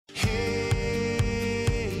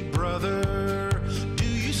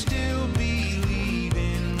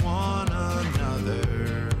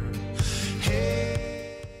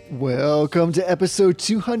Welcome to episode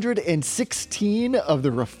 216 of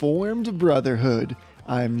the Reformed Brotherhood.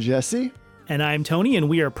 I'm Jesse. And I'm Tony, and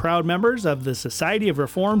we are proud members of the Society of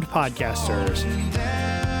Reformed Podcasters.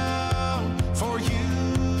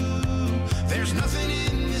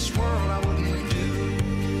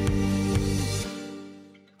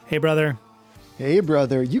 Hey, brother. Hey,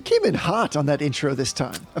 brother. You came in hot on that intro this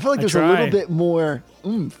time. I feel like there's a little bit more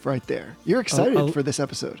oomph right there. You're excited for this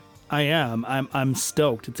episode. I am. I'm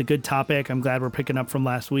stoked. It's a good topic. I'm glad we're picking up from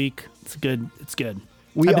last week. It's good.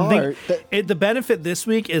 The benefit this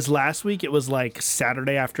week is last week it was like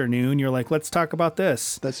Saturday afternoon. You're like, let's talk about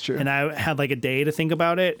this. That's true. And I had like a day to think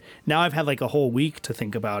about it. Now I've had like a whole week to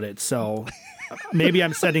think about it. So maybe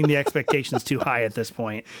I'm setting the expectations too high at this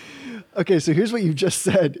point. Okay, so here's what you just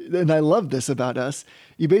said, and I love this about us.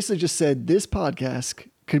 You basically just said this podcast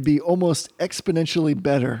could be almost exponentially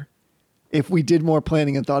better if we did more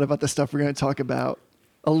planning and thought about the stuff we're going to talk about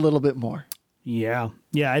a little bit more. Yeah.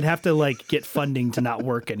 I'd have to like get funding to not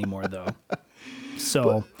work anymore though.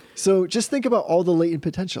 So just think about all the latent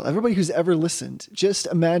potential. Everybody who's ever listened, just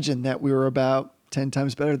imagine that we were about 10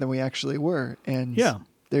 times better than we actually were. And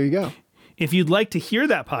there you go. If you'd like to hear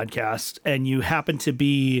that podcast and you happen to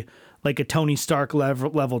be like a Tony Stark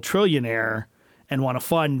level trillionaire and want to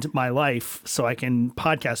fund my life so I can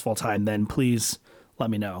podcast full time, then please let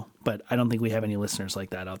me know. But I don't think we have any listeners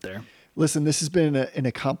like that out there. Listen, this has been an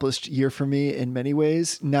accomplished year for me in many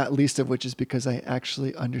ways, not least of which is because I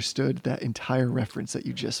actually understood that entire reference that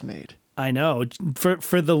you just made. I know.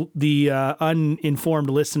 For the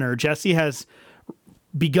uninformed listener, Jesse has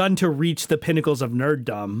begun to reach the pinnacles of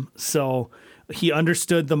nerddom. So he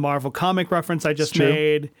understood the Marvel comic reference I just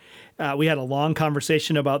made. We had a long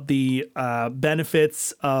conversation about the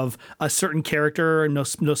benefits of a certain character, no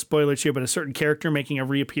spoilers here, but a certain character making a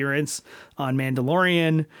reappearance on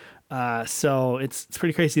Mandalorian. So it's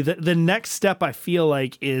pretty crazy. The next step I feel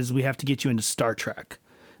like is we have to get you into Star Trek.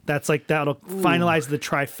 That'll finalize the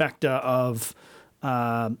trifecta of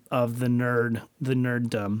the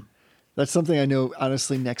nerddom. That's something I know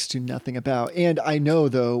honestly next to nothing about. And I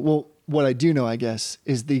know what I do know, I guess,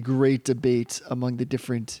 is the great debate among the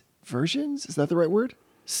different versions. Is that the right word?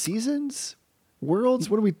 Seasons? Worlds?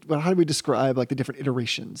 How do we describe like the different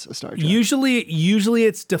iterations of Star Trek? Usually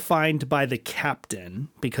it's defined by the captain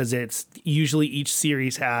because it's usually each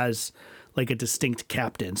series has like a distinct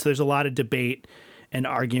captain. So there's a lot of debate and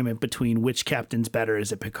argument between which captain's better.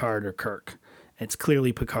 Is it Picard or Kirk? It's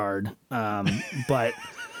clearly Picard.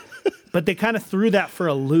 But they kind of threw that for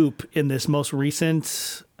a loop in this most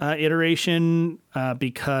recent iteration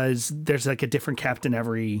because there's like a different captain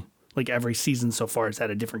every season so far has had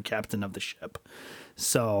a different captain of the ship.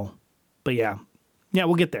 So, but yeah,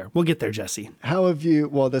 we'll get there. We'll get there, Jesse. How have you,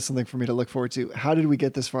 well, that's something for me to look forward to. How did we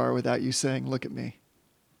get this far without you saying, look at me?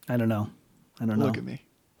 I don't know. Look at me.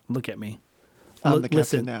 Look at me. I'm the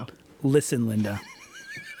captain now. Listen, Linda.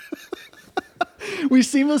 We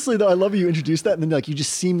seamlessly, though, I love you introduced that. And then like you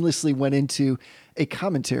just seamlessly went into a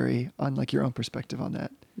commentary on like your own perspective on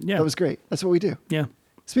that. Yeah. That was great. That's what we do. Yeah.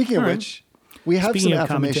 Speaking of which, we have some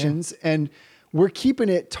affirmations and we're keeping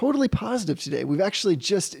it totally positive today. We've actually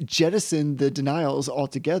just jettisoned the denials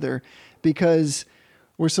altogether because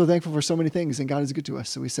we're so thankful for so many things and God is good to us.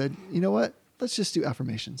 So we said, you know what? Let's just do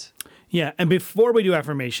affirmations. Yeah. And before we do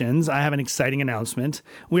affirmations, I have an exciting announcement.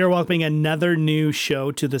 We are welcoming another new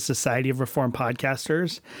show to the Society of Reformed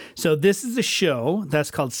Podcasters. So this is a show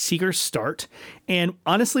that's called Seeker Start. And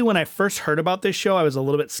honestly, when I first heard about this show, I was a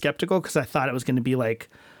little bit skeptical because I thought it was going to be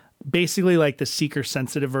basically like the seeker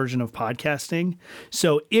sensitive version of podcasting.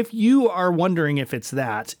 So if you are wondering if it's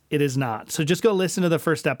that, it is not. So just go listen to the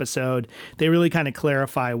first episode. They really kind of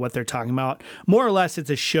clarify what they're talking about. More or less,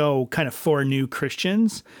 it's a show kind of for new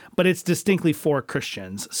Christians, but it's distinctly for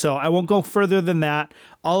Christians. So I won't go further than that.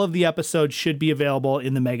 All of the episodes should be available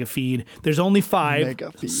in the mega feed. There's only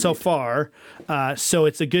 5 so far. So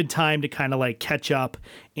it's a good time to kind of like catch up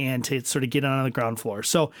and to sort of get on the ground floor.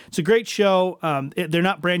 So it's a great show. They're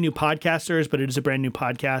not brand new podcasters, but it is a brand new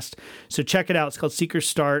podcast. So check it out. It's called Seeker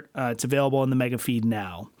Start. It's available in the mega feed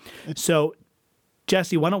now. So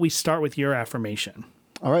Jesse, why don't we start with your affirmation?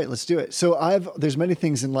 All right, let's do it. So there's many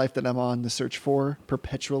things in life that I'm on the search for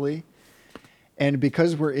perpetually. And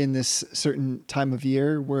because we're in this certain time of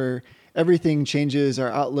year where everything changes, our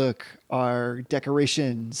outlook, our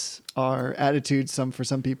decorations, our attitudes, for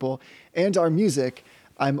some people, and our music,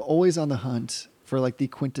 I'm always on the hunt for like the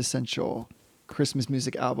quintessential Christmas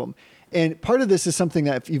music album. And part of this is something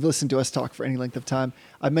that if you've listened to us talk for any length of time,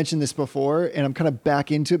 I've mentioned this before, and I'm kind of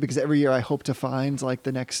back into it because every year I hope to find like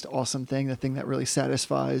the next awesome thing, the thing that really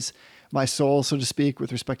satisfies my soul, so to speak,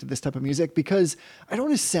 with respect to this type of music, because I don't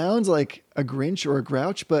want to sound like a Grinch or a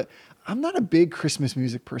Grouch, but I'm not a big Christmas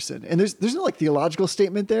music person. And there's no like theological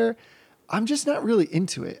statement there. I'm just not really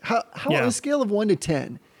into it. How on a scale of 1 to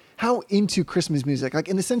 10, how into Christmas music, like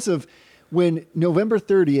in the sense of when November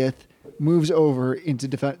 30th moves over into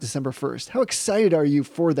December 1st, how excited are you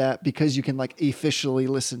for that because you can like officially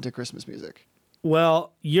listen to Christmas music?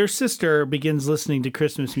 Well, your sister begins listening to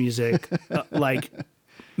Christmas music like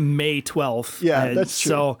May 12th. Yeah, that's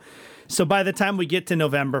true. So by the time we get to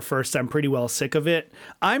November 1st, I'm pretty well sick of it.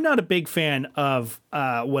 I'm not a big fan of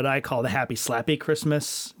what I call the happy slappy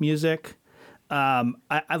Christmas music.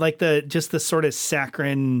 I like the sort of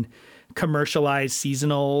saccharine commercialized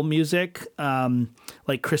seasonal music,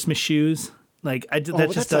 like Christmas shoes. Like that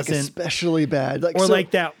just doesn't, like especially bad. Like, or so,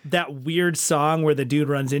 like that weird song where the dude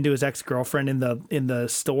runs into his ex-girlfriend in the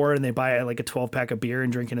store and they buy like a 12-pack of beer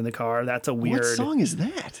and drink it in the car. That's a weird. What song is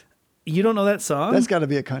that? You don't know that song? That's got to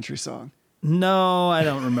be a country song. No, I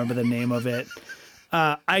don't remember the name of it.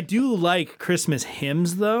 I do like Christmas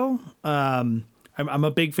hymns though. I'm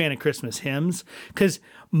a big fan of Christmas hymns because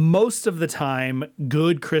most of the time,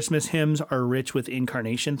 good Christmas hymns are rich with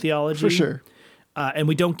incarnation theology. For sure. And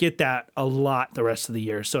we don't get that a lot the rest of the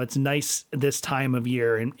year. So it's nice this time of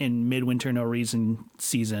year in midwinter no reason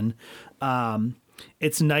season.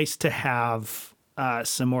 It's nice to have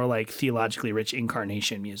some more like theologically rich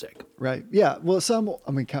incarnation music. Right. Yeah. Well, I'm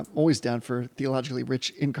always down for theologically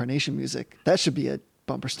rich incarnation music. That should be a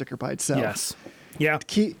bumper sticker by itself. Yes. Yeah.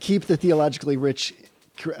 Keep the theologically rich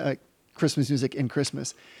Christmas music in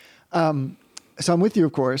Christmas. So I'm with you,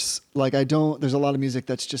 of course. Like there's a lot of music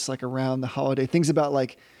that's just like around the holiday. Things about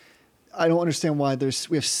like, I don't understand why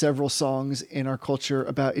we have several songs in our culture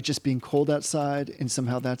about it just being cold outside and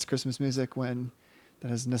somehow that's Christmas music when that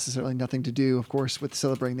has necessarily nothing to do, of course, with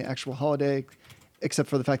celebrating the actual holiday, except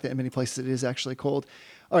for the fact that in many places it is actually cold.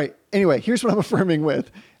 All right. Anyway, here's what I'm affirming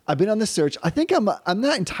with. I've been on the search. I think I'm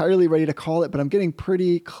not entirely ready to call it, but I'm getting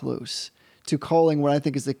pretty close to calling what I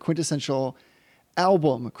think is the quintessential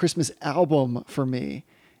Christmas album for me.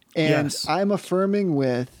 And yes. I'm affirming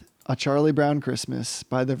with A Charlie Brown Christmas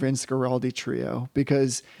by the Vince Guaraldi Trio,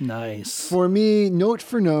 because nice for me, note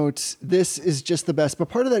for note, this is just the best. But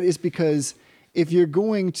part of that is because if you're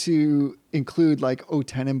going to include like O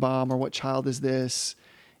Tenenbaum or What Child Is This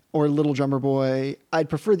or Little Drummer Boy, I'd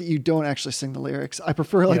prefer that you don't actually sing the lyrics. I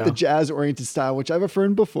prefer like the jazz-oriented style, which I've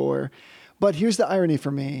affirmed before. But here's the irony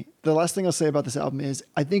for me. The last thing I'll say about this album is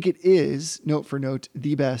I think it is, note for note,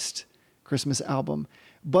 the best Christmas album.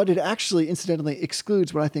 But it actually, incidentally,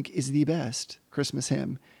 excludes what I think is the best Christmas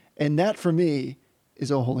hymn. And that, for me,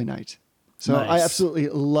 is O Holy Night. So nice. I absolutely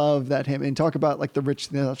love that hymn. And talk about like the rich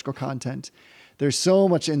theological content. There's so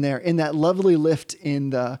much in there. In that lovely lift in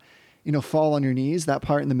the, fall on your knees, that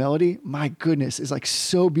part in the melody, my goodness, is like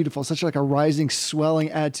so beautiful. Such like a rising, swelling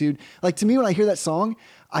attitude. Like to me, when I hear that song,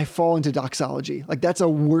 I fall into doxology. Like that's a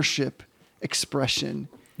worship expression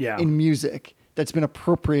in music that's been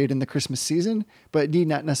appropriated in the Christmas season, but it need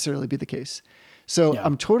not necessarily be the case. So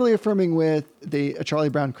I'm totally affirming with the Charlie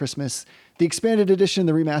Brown Christmas, the expanded edition,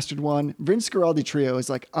 the remastered one. Vince Guaraldi Trio is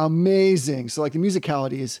like amazing. So like the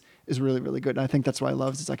musicality is really, really good. And I think that's why I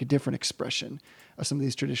love it. It's like a different expression of some of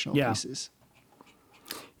these traditional pieces.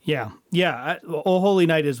 Yeah. O Holy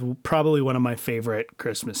Night is probably one of my favorite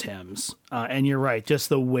Christmas hymns. And you're right. Just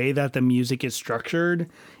the way that the music is structured,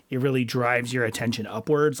 it really drives your attention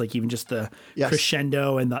upwards. Like even just the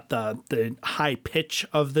crescendo and the high pitch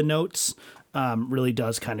of the notes really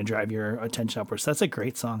does kind of drive your attention upwards. So that's a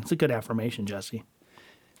great song. It's a good affirmation, Jesse.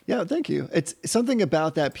 Yeah, thank you. It's something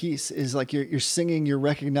about that piece is like you're singing, you're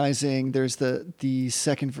recognizing there's the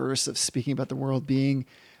second verse of speaking about the world being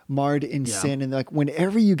marred in sin. And like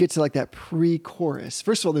whenever you get to like that pre-chorus,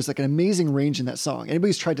 first of all, there's like an amazing range in that song.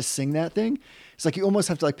 Anybody's tried to sing that thing, it's like you almost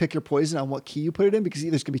have to like pick your poison on what key you put it in, because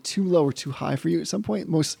either it's gonna be too low or too high for you at some point.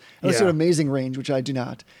 Unless you have an amazing range, which I do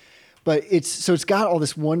not. But it's got all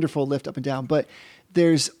this wonderful lift up and down, but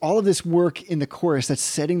there's all of this work in the chorus that's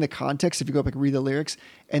setting the context. If you go up and read the lyrics,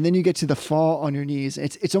 and then you get to the fall on your knees,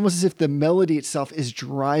 it's almost as if the melody itself is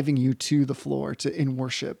driving you to the floor in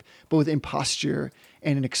worship, both in posture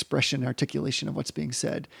and in expression and articulation of what's being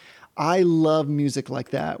said. I love music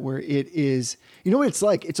like that, where it is, you know what it's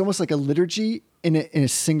like? It's almost like a liturgy in a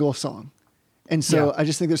single song. And so I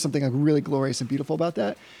just think there's something like really glorious and beautiful about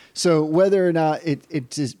that. So whether or not it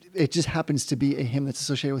just happens to be a hymn that's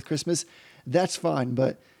associated with Christmas, that's fine.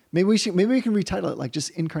 But maybe we can retitle it like just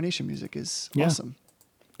Incarnation Music is awesome.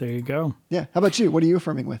 There you go. Yeah. How about you? What are you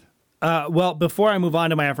affirming with? Well, before I move on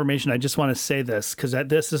to my affirmation, I just want to say this because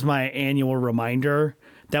this is my annual reminder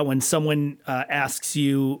that when someone asks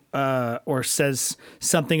you or says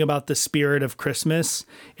something about the spirit of Christmas,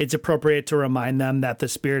 it's appropriate to remind them that the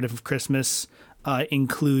spirit of Christmas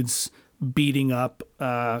includes beating up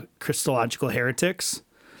Christological heretics.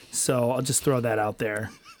 So I'll just throw that out there.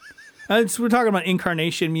 We're talking about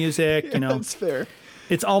incarnation music, Yeah, that's fair.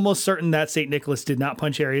 It's almost certain that St. Nicholas did not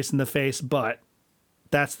punch Arius in the face, but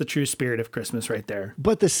that's the true spirit of Christmas right there.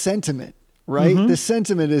 But the sentiment, right? The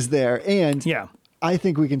sentiment is there. And Yeah. I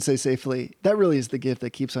think we can say safely that really is the gift that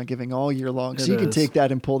keeps on giving all year long. So It you can is. take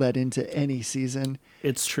that and pull that into any season.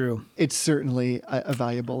 It's true. It's certainly a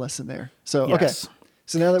valuable lesson there. So, Yes. okay.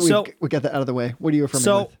 So now that So- we got that out of the way, what are you affirming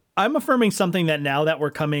So with? I'm affirming something that now that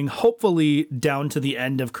we're coming hopefully down to the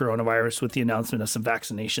end of coronavirus with the announcement of some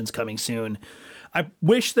vaccinations coming soon. I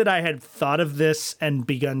wish that I had thought of this and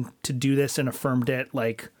begun to do this and affirmed it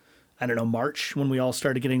like, I don't know, March when we all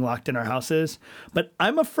started getting locked in our houses. But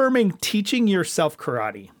I'm affirming teaching yourself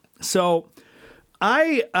karate. So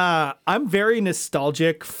I'm very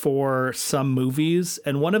nostalgic for some movies.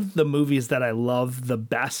 And one of the movies that I love the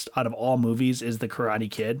best out of all movies is The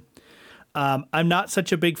Karate Kid. I'm not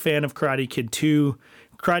such a big fan of Karate Kid 2.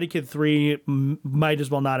 Karate Kid 3 might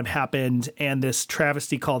as well not have happened. And this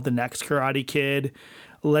travesty called The Next Karate Kid,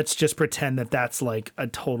 let's just pretend that that's like a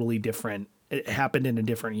totally different, it happened in a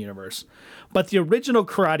different universe. But the original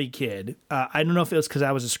Karate Kid, I don't know if it was because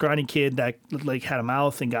I was a scrawny kid that like had a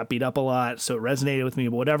mouth and got beat up a lot, so it resonated with me,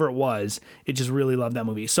 but whatever it was, it just really loved that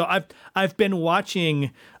movie. So I've been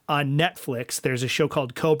watching on Netflix, there's a show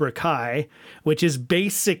called Cobra Kai, which is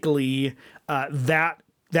basically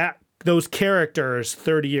those characters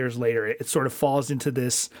 30 years later. It sort of falls into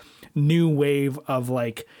this new wave of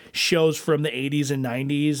like shows from the 80s and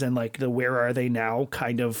 90s and like the Where Are They Now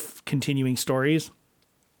kind of continuing stories.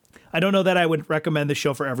 I don't know that I would recommend the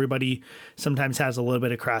show for everybody. Sometimes has a little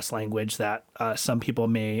bit of crass language that some people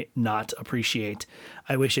may not appreciate.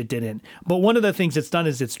 I wish it didn't. But one of the things it's done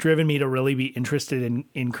is it's driven me to really be interested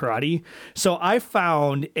in karate. So I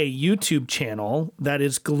found a YouTube channel that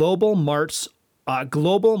is Global Martial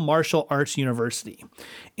Arts University.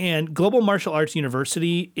 And Global Martial Arts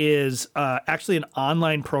University is actually an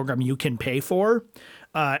online program you can pay for.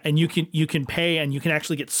 And you can pay and you can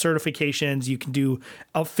actually get certifications. You can do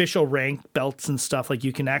official rank belts and stuff. Like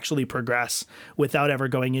you can actually progress without ever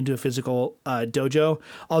going into a physical dojo.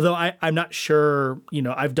 Although I'm not sure,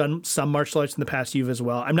 I've done some martial arts in the past, you've as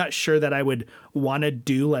well. I'm not sure that I would want to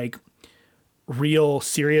do like real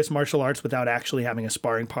serious martial arts without actually having a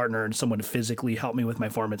sparring partner and someone to physically help me with my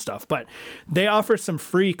form and stuff. But they offer some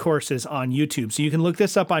free courses on YouTube. So you can look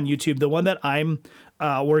this up on YouTube. The one that I'm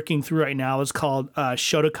working through right now is called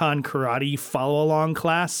Shotokan Karate Follow Along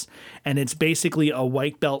Class. And it's basically a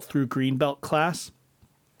white belt through green belt class.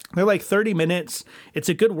 They're like 30 minutes. It's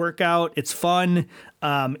a good workout. It's fun.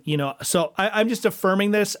 So I'm just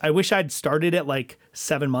affirming this. I wish I'd started it like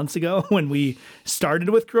 7 months ago when we started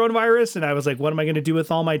with coronavirus. And I was like, what am I going to do with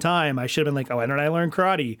all my time? I should have been like, oh, why don't I learn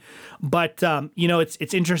karate? But,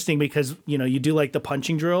 it's interesting because, you do like the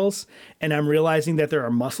punching drills and I'm realizing that there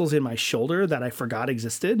are muscles in my shoulder that I forgot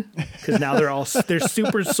existed because now they're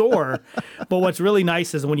super sore. But what's really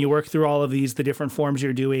nice is when you work through all of these, the different forms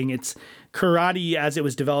you're doing, it's karate as it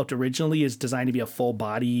was developed originally is designed to be a full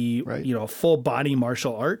body, right. Full body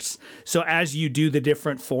martial arts. So as you do the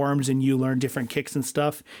different forms and you learn different kicks and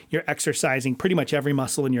stuff, you're exercising pretty much every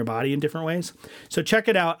muscle in your body in different ways. So check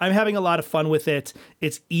it out. I'm having a lot of fun with it.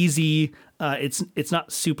 It's easy. It's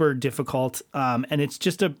not super difficult, and it's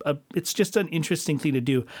just an interesting thing to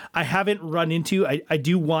do. I haven't run into. I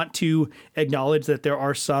do want to acknowledge that there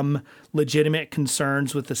are some legitimate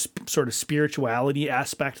concerns with the sort of spirituality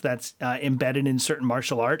aspect that's embedded in certain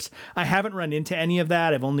martial arts. I haven't run into any of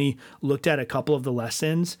that. I've only looked at a couple of the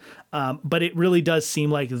lessons, but it really does seem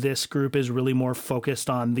like this group is really more focused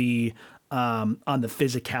on the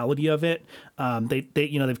physicality of it.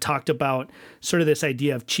 They've talked about sort of this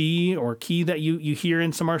idea of chi or ki that you hear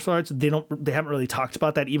in some martial arts. They haven't really talked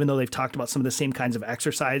about that, even though they've talked about some of the same kinds of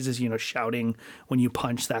exercises, shouting when you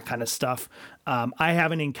punch, that kind of stuff. I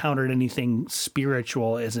haven't encountered anything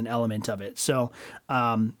spiritual as an element of it. So,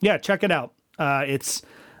 check it out. It's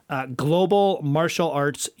Global Martial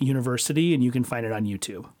Arts University, and you can find it on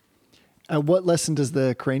YouTube. What lesson does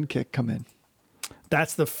the crane kick come in?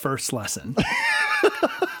 That's the first lesson.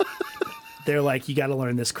 They're like, you got to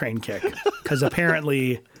learn this crane kick because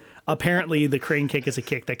apparently the crane kick is a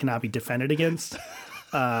kick that cannot be defended against,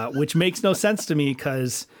 which makes no sense to me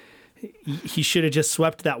because He should have just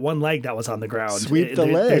swept that one leg that was on the ground. Sweep the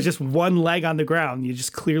leg. There's just one leg on the ground. You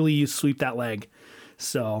sweep that leg.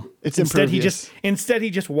 So It's instead impervious. he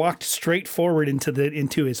just walked straight forward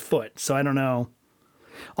into his foot. So I don't know.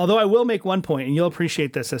 Although I will make one point, and you'll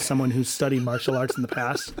appreciate this as someone who's studied martial arts in the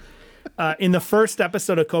past. In the first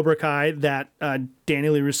episode of Cobra Kai, that Danny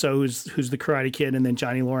Lee Rousseau, who's the Karate Kid, and then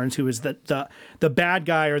Johnny Lawrence, who is the bad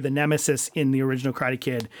guy or the nemesis in the original Karate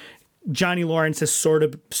Kid. Johnny Lawrence is sort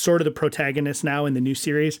of the protagonist now in the new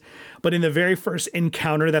series, but in the very first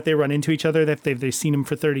encounter that they run into each other, that they've seen him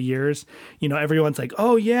for 30 years, everyone's like,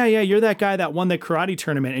 "Oh yeah, you're that guy that won the karate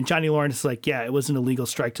tournament," and Johnny Lawrence is like, "Yeah, it was an illegal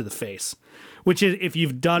strike to the face," which is, if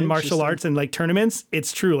you've done martial arts and like tournaments,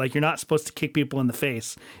 it's true. Like, you're not supposed to kick people in the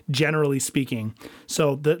face, generally speaking.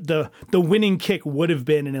 So the winning kick would have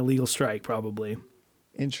been an illegal strike, probably.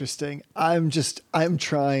 Interesting. I'm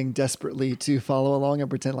trying desperately to follow along and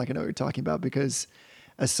pretend like I know what you're talking about, because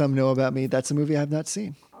as some know about me, that's a movie I have not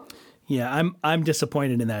seen. Yeah, I'm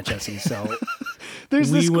disappointed in that, Jesse. So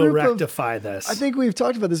There's this we will group rectify this. I think we've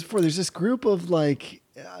talked about this before. There's this group of like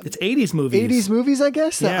It's 80s movies. 80s movies, I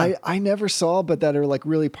guess, that Yeah. I never saw, but that are like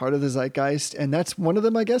really part of the zeitgeist. And that's one of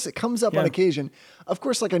them, I guess. It comes up on Yeah. occasion. Of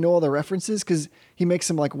course, like I know all the references because he makes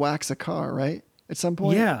him like wax a car, right? At some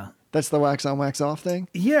point. Yeah. That's the wax on, wax off thing.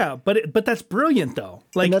 Yeah, but that's brilliant though.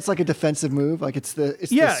 Like, And that's like a defensive move. Like it's the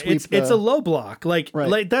yeah, sweep it's a low block. Like Right.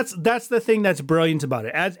 like that's the thing that's brilliant about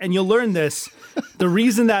it. And you'll learn this. The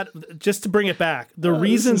reason that, just to bring it back, the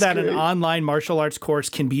reason is that an great. online martial arts course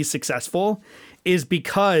can be successful is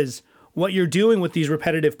because what you're doing with these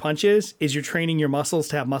repetitive punches is you're training your muscles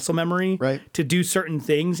to have muscle memory, Right. to do certain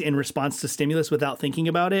things in response to stimulus without thinking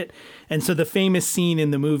about it. And so the famous scene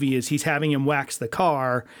in the movie is he's having him wax the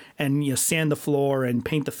car and sand the floor and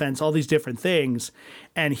paint the fence, all these different things.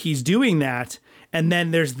 And he's doing that. And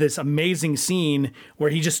then there's this amazing scene where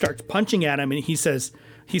he just starts punching at him and he says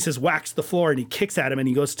wax the floor, and he kicks at him and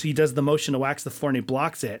he does the motion to wax the floor and he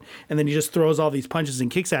blocks it. And then he just throws all these punches and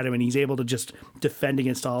kicks at him and he's able to just defend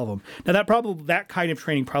against all of them. Now that kind of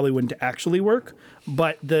training probably wouldn't actually work,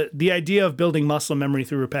 but the idea of building muscle memory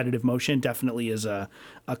through repetitive motion definitely is a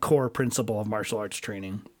core principle of martial arts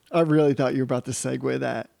training. I really thought you were about to segue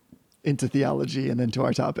that into theology and then to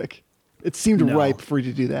our topic. It seemed No. ripe for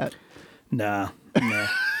you to do that. Nah.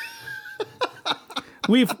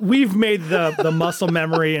 We've made the muscle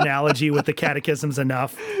memory analogy with the catechisms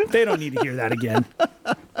enough. They don't need to hear that again.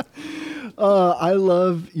 I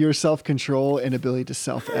love your self-control and ability to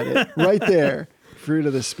self-edit. Right there. Fruit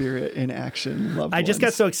of the Spirit in action. Loved I just got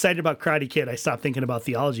ones. so excited about Karate Kid, I stopped thinking about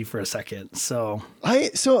theology for a second. So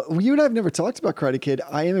So you and I have never talked about Karate Kid.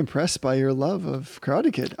 I am impressed by your love of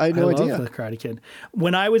Karate Kid. I had no I idea. love the Karate Kid.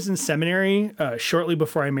 When I was in seminary, shortly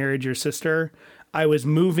before I married your sister, I was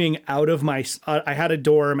moving out of I had a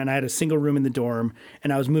dorm and I had a single room in the dorm,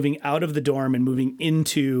 and I was moving out of the dorm and moving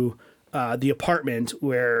into the apartment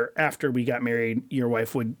where, after we got married, your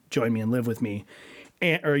wife would join me and live with me.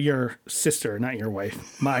 Or your sister, not your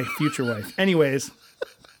wife, my future wife. Anyways,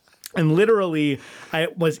 and literally I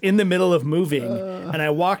was in the middle of moving and I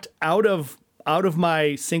walked out of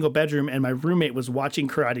my single bedroom and my roommate was watching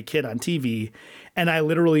Karate Kid on TV, and I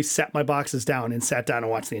literally set my boxes down and sat down and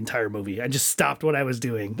watched the entire movie. I just stopped what I was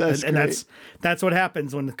doing. That's and great. that's what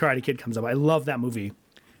happens when the Karate Kid comes up. I love that movie.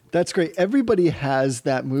 That's great. Everybody has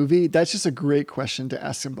that movie. That's just a great question to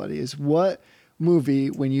ask somebody, is what movie,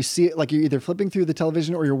 when you see it, like you're either flipping through the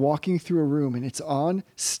television or you're walking through a room and it's on,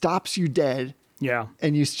 stops you dead, Yeah.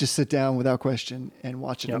 and you just sit down without question and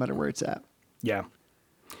watch it no Yep. matter where it's at. Yeah.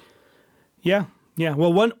 Yeah. Yeah.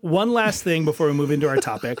 Well, one last thing before we move into our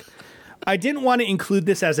topic. I didn't want to include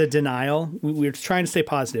this as a denial. We were trying to stay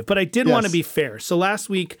positive, but I did want to Yes. be fair. So last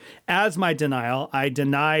week, as my denial, I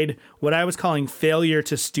denied what I was calling failure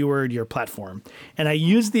to steward your platform. And I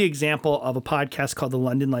used the example of a podcast called the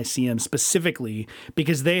London Lyceum specifically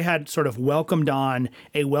because they had sort of welcomed on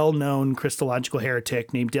a well-known Christological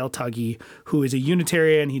heretic named Dale Tuggy, who is a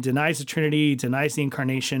Unitarian. He denies the Trinity, he denies the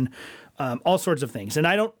Incarnation, all sorts of things. And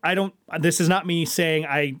I don't, this is not me saying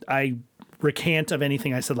I recant of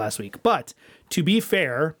anything I said last week. But to be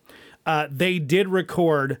fair, they did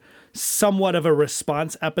record somewhat of a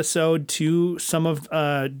response episode to some of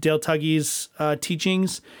Dale Tuggy's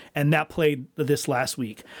teachings, and that played this last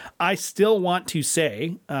week. I still want to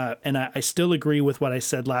say, and I still agree with what I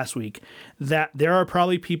said last week, that there are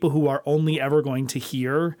probably people who are only ever going to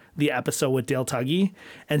hear the episode with Dale Tuggy.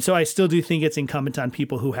 And so I still do think it's incumbent on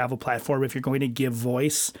people who have a platform, if you're going to give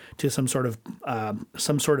voice to some sort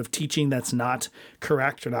of teaching that's not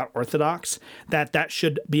correct or not orthodox, that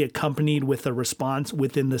should be accompanied with a response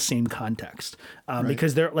within the same same context.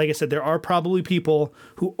 Because there, like I said, there are probably people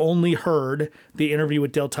who only heard the interview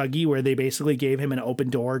with Dale Tuggy where they basically gave him an open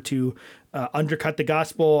door to undercut the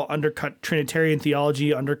gospel, undercut Trinitarian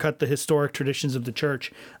theology, undercut the historic traditions of the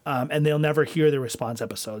church, and they'll never hear the response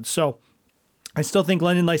episodes. So I still think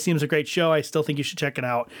London Lyceum is a great show. I still think you should check it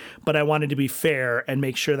out, but I wanted to be fair and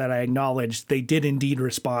make sure that I acknowledged they did indeed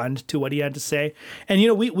respond to what he had to say. And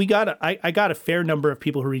I got a fair number of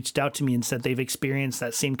people who reached out to me and said they've experienced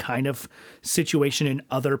that same kind of situation in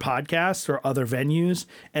other podcasts or other venues,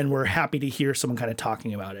 and we're happy to hear someone kind of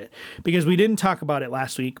talking about it, because we didn't talk about it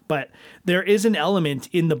last week, but there is an element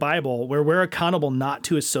in the Bible where we're accountable not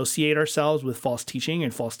to associate ourselves with false teaching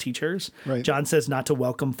and false teachers. Right. John says not to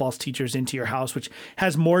welcome false teachers into your house, which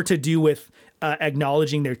has more to do with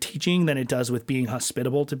acknowledging their teaching than it does with being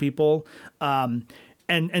hospitable to people.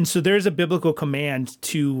 And so there's a biblical command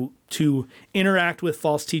to interact with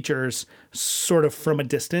false teachers sort of from a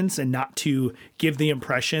distance and not to give the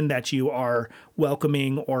impression that you are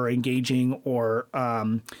welcoming or engaging or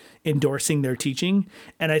endorsing their teaching.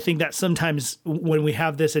 And I think that sometimes when we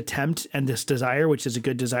have this attempt and this desire, which is a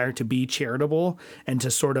good desire to be charitable and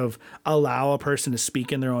to sort of allow a person to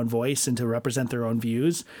speak in their own voice and to represent their own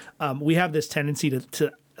views, we have this tendency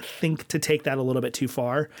to take that a little bit too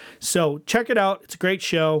far. So check it out. It's a great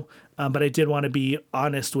show. But I did want to be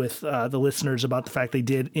honest with the listeners about the fact they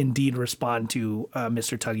did indeed respond to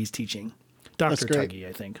Mr. Tuggy's teaching. Dr. Tuggy,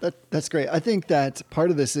 I think. That's great. I think that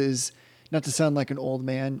part of this is not to sound like an old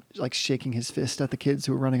man, like shaking his fist at the kids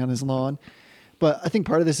who are running on his lawn. But I think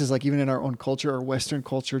part of this is like even in our own culture or Western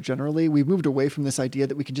culture generally, we've moved away from this idea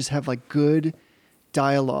that we can just have like good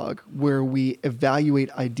dialogue where we evaluate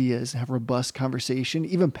ideas, have robust conversation,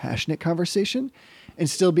 even passionate conversation, and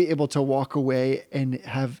still be able to walk away and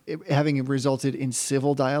having resulted in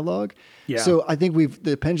civil dialogue. Yeah. So I think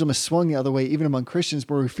the pendulum has swung the other way, even among Christians,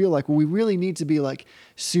 where we feel like, well, we really need to be like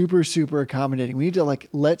super, super accommodating. We need to like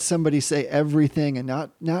let somebody say everything and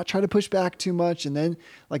not try to push back too much. And then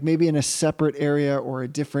like maybe in a separate area or a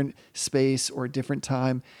different space or a different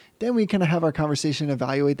time, then we kind of have our conversation,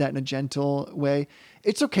 evaluate that in a gentle way.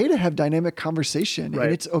 It's okay to have dynamic conversation, right.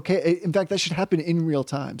 And it's okay. In fact, that should happen in real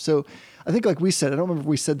time. So I think like we said, I don't remember if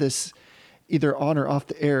we said this either on or off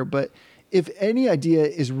the air, but if any idea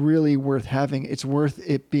is really worth having, it's worth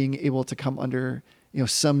it being able to come under,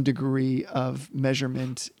 some degree of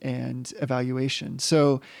measurement and evaluation.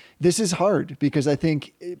 So this is hard because I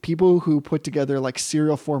think people who put together like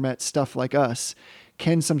serial format stuff like us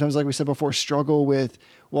can sometimes, like we said before, struggle with,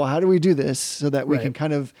 well, how do we do this so that we can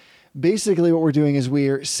kind of basically what we're doing is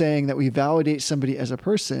we're saying that we validate somebody as a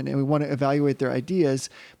person and we want to evaluate their ideas,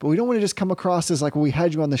 but we don't want to just come across as like, well, we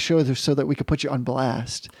had you on the show so that we could put you on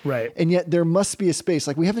blast. Right. And yet there must be a space,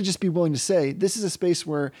 like we have to just be willing to say, this is a space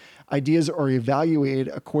where ideas are evaluated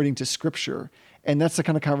according to scripture. And that's the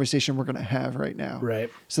kind of conversation we're going to have right now. Right.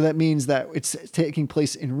 So that means that it's taking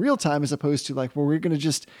place in real time as opposed to like, well, we're going to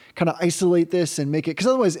just kind of isolate this and make it, because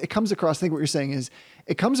otherwise it comes across, I think what you're saying is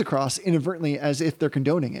it comes across inadvertently as if they're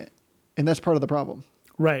condoning it. And that's part of the problem.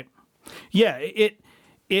 Right. Yeah.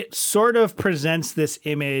 It sort of presents this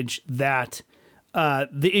image that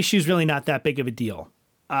the issue is really not that big of a deal.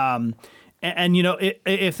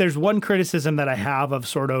 If there's one criticism that I have of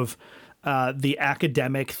sort of the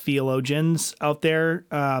academic theologians out there,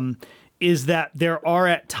 is that there are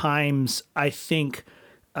at times, I think,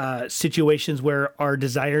 situations where our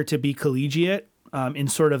desire to be collegiate in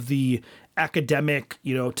sort of the academic,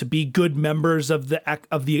 to be good members of the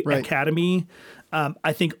right. academy,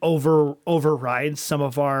 I think overrides some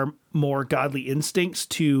of our more godly instincts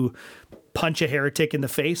to punch a heretic in the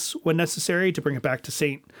face when necessary, to bring it back to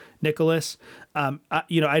St. Nicholas.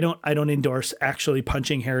 I don't endorse actually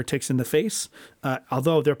punching heretics in the face,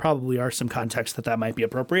 although there probably are some contexts that might be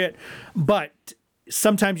appropriate. But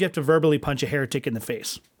sometimes you have to verbally punch a heretic in the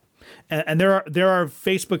face. And there are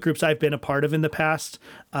Facebook groups I've been a part of in the past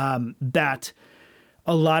that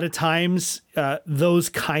a lot of times those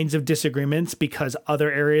kinds of disagreements, because other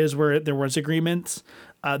areas where there was agreements,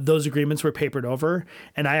 those agreements were papered over.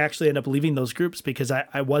 And I actually ended up leaving those groups because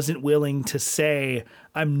I wasn't willing to say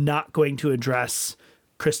I'm not going to address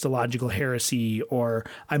Christological heresy, or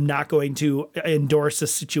I'm not going to endorse a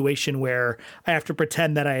situation where I have to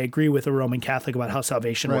pretend that I agree with a Roman Catholic about how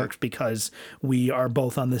salvation right. works because we are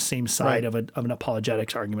both on the same side right. of an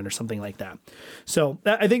apologetics argument or something like that. So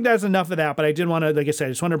I think that's enough of that, but I did want to, like I said,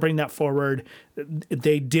 I just want to bring that forward.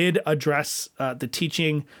 They did address the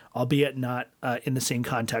teaching, albeit not in the same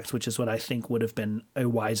context, which is what I think would have been a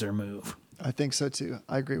wiser move. I think so too.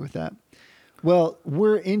 I agree with that. Well,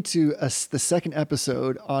 we're into the second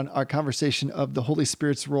episode on our conversation of the Holy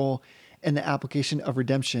Spirit's role and the application of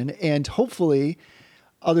redemption. And hopefully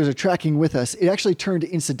others are tracking with us. It actually turned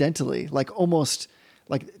incidentally, like almost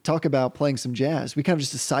like talk about playing some jazz. We kind of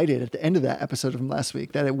just decided at the end of that episode from last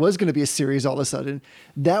week that it was going to be a series all of a sudden.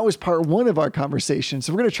 That was part one of our conversation.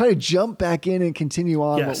 So we're going to try to jump back in and continue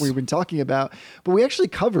on what we've been talking about. But we actually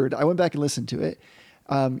covered, I went back and listened to it.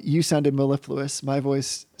 You sounded mellifluous. My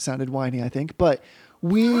voice sounded whiny, I think. But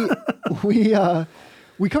we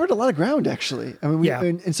covered a lot of ground, actually. I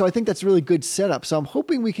mean, and so I think that's a really good setup. So I'm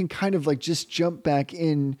hoping we can kind of like just jump back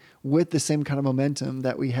in with the same kind of momentum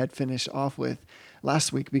that we had finished off with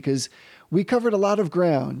last week, because we covered a lot of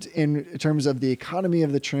ground in terms of the economy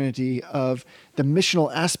of the Trinity, of the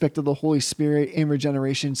missional aspect of the Holy Spirit in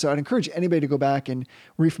regeneration. So I'd encourage anybody to go back and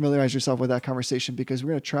refamiliarize yourself with that conversation, because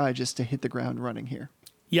we're going to try just to hit the ground running here.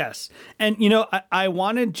 Yes. And, I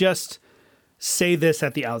want to just say this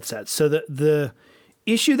at the outset. So the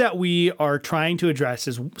issue that we are trying to address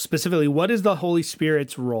is specifically, what is the Holy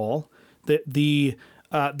Spirit's role? The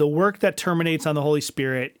work that terminates on the Holy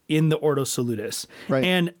Spirit in the Ordo Salutis. Right.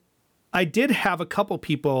 And I did have a couple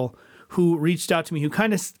people who reached out to me who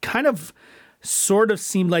kind of sort of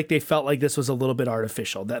seemed like they felt like this was a little bit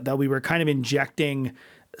artificial, that we were kind of injecting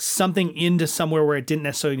something into somewhere where it didn't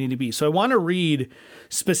necessarily need to be. So I want to read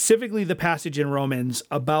specifically the passage in Romans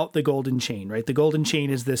about the golden chain, right? The golden chain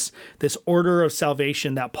is this order of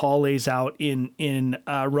salvation that Paul lays out in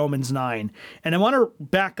Romans 9. And I want to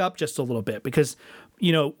back up just a little bit, because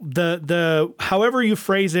the however you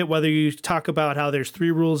phrase it, whether you talk about how there's 3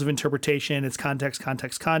 rules of interpretation, it's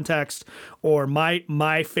context, or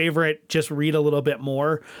my favorite, just read a little bit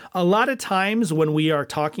more. A lot of times when we are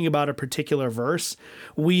talking about a particular verse,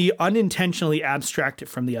 we unintentionally abstract it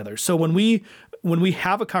from the other. So when we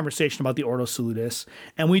have a conversation about the Ordo Salutis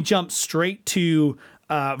and we jump straight to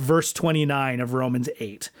verse 29 of Romans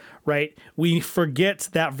 8, right? We forget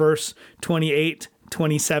that verse 28,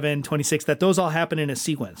 27, 26, that those all happen in a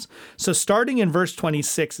sequence. So starting in verse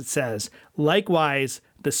 26, it says, "Likewise,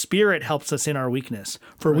 the Spirit helps us in our weakness,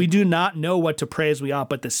 for we do not know what to pray as we ought,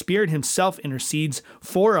 but the Spirit himself intercedes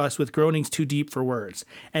for us with groanings too deep for words.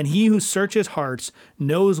 And he who searches hearts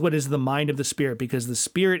knows what is the mind of the Spirit, because the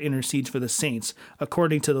Spirit intercedes for the saints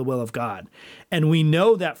according to the will of God. And we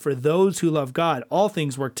know that for those who love God, all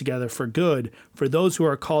things work together for good, for those who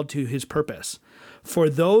are called to his purpose.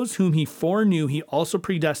 For those whom he foreknew, he also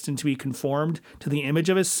predestined to be conformed to the image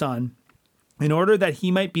of his Son, in order that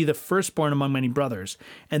he might be the firstborn among many brothers.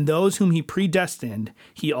 And those whom he predestined,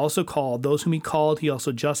 he also called. Those whom he called, he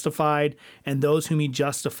also justified. And those whom he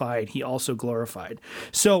justified, he also glorified."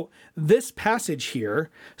 So this passage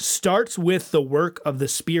here starts with the work of the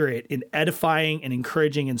Spirit in edifying and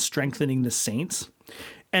encouraging and strengthening the saints.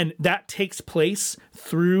 And that takes place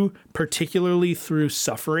particularly through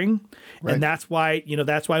suffering. Right. And that's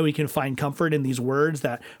why we can find comfort in these words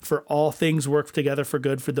that for all things work together for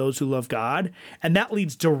good for those who love God. And that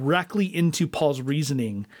leads directly into Paul's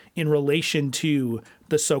reasoning in relation to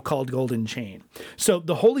the so-called golden chain. So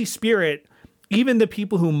the Holy Spirit, even the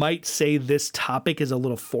people who might say this topic is a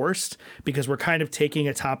little forced because we're kind of taking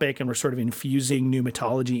a topic and we're sort of infusing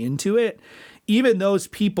pneumatology into it, even those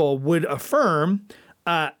people would affirm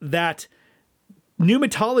that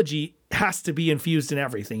pneumatology has to be infused in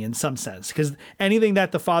everything in some sense, because anything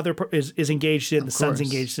that the Father is engaged in, the Son's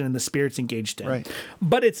engaged in, and the Spirit's engaged in. Right.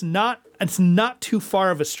 But it's not too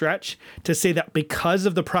far of a stretch to say that because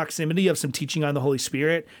of the proximity of some teaching on the Holy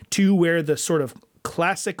Spirit to where the sort of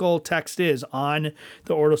classical text is on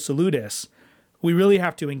the Ordo Salutis, we really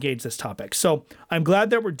have to engage this topic. So I'm glad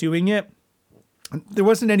that we're doing it. There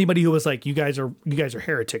wasn't anybody who was like, you guys are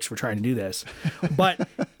heretics for trying to do this. But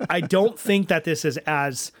I don't think that this is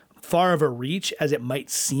as far of a reach as it might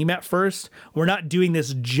seem at first. We're not doing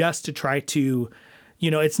this just to try to,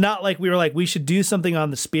 it's not like we were like, we should do something on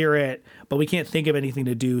the Spirit, but we can't think of anything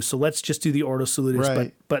to do. So let's just do the Ordo Salutis,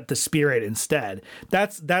 right, but the Spirit instead.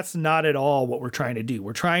 That's not at all what we're trying to do.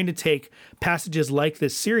 We're trying to take passages like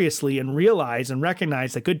this seriously and realize and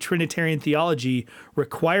recognize that good Trinitarian theology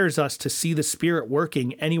requires us to see the Spirit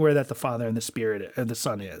working anywhere that the Father and the Spirit and the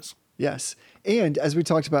Son is. Yes. And as we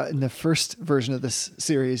talked about in the first version of this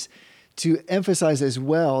series, to emphasize as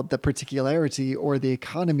well the particularity or the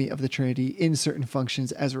economy of the Trinity in certain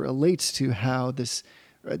functions as it relates to how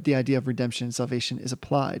the idea of redemption and salvation is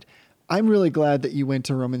applied. I'm really glad that you went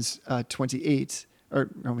to Romans 28, or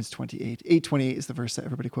Romans 28. 8:28 is the verse that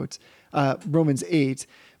everybody quotes. Romans 8,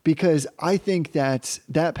 because I think that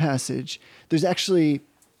passage, there's actually,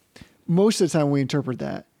 most of the time we interpret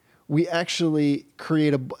that, we actually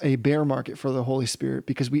create a bear market for the Holy Spirit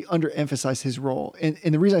because we underemphasize his role. And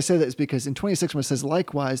the reason I say that is because in 26, when it says,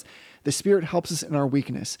 likewise, the Spirit helps us in our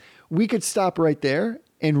weakness. We could stop right there.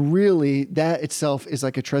 And really, that itself is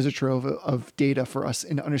like a treasure trove of data for us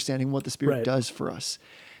in understanding what the Spirit does for us.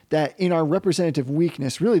 That in our representative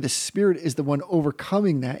weakness, really the Spirit is the one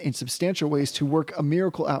overcoming that in substantial ways to work a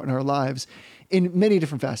miracle out in our lives in many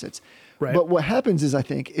different facets. Right. But what happens is, I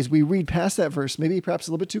think, is we read past that verse, maybe perhaps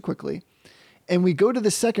a little bit too quickly, and we go to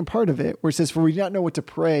the second part of it where it says, for we do not know what to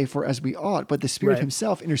pray for as we ought, but the Spirit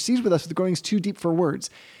himself intercedes with us with groanings too deep for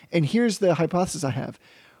words. And here's the hypothesis I have.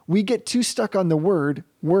 We get too stuck on the word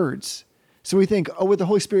words. So we think, what the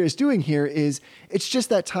Holy Spirit is doing here is it's just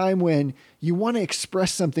that time when you want to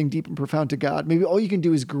express something deep and profound to God. Maybe all you can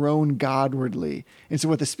do is groan Godwardly. And so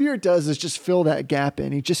what the Spirit does is just fill that gap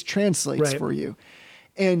in. He just translates for you.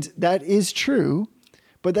 And that is true,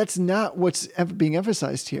 but that's not what's being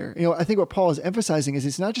emphasized here. I think what Paul is emphasizing is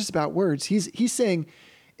it's not just about words. He's saying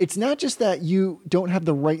it's not just that you don't have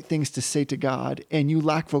the right things to say to God and you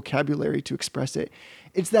lack vocabulary to express it.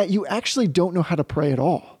 It's that you actually don't know how to pray at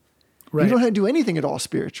all. Right. You don't know how to do anything at all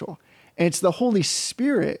spiritual. And it's the Holy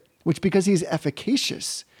Spirit, which because he's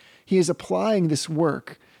efficacious, he is applying this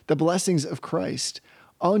work, the blessings of Christ,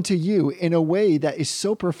 onto you in a way that is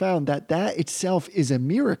so profound that itself is a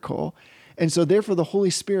miracle. And so therefore the Holy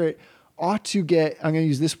Spirit ought to get, I'm going to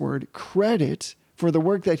use this word, credit for the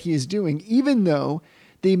work that he is doing, even though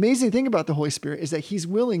the amazing thing about the Holy Spirit is that he's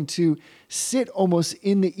willing to sit almost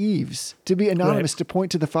in the eaves, to be anonymous, to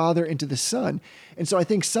point to the Father and to the Son. And so I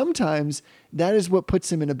think sometimes that is what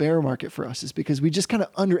puts him in a bear market for us, is because we just kind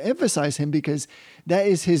of underemphasize him because that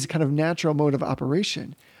is his kind of natural mode of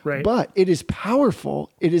operation. Right. But it is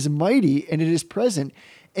powerful, it is mighty, and it is present.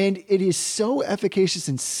 And it is so efficacious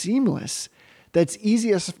and seamless that it's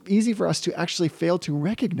easy for us to actually fail to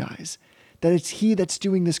recognize that it's he that's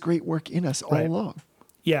doing this great work in us all along.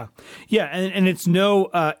 Yeah. Yeah. And it's no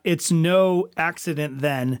accident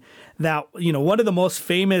then that, one of the most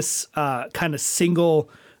famous kind of single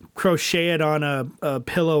crochet it on a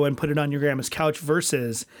pillow and put it on your grandma's couch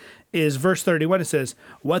verses is verse 31. It says,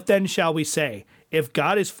 "What then shall we say? If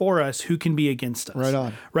God is for us, who can be against us?" Right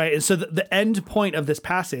on. Right. And so the end point of this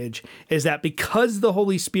passage is that because the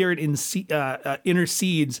Holy Spirit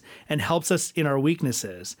intercedes and helps us in our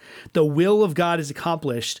weaknesses, the will of God is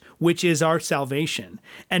accomplished, which is our salvation.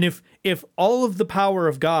 And if all of the power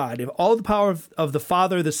of God, if all of the power of the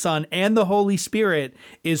Father, the Son, and the Holy Spirit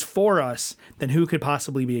is for us, then who could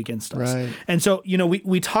possibly be against us? Right. And so,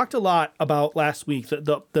 we talked a lot about last week,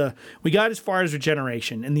 we got as far as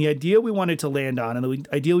regeneration and the idea we wanted to land on and the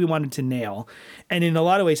idea we wanted to nail. And in a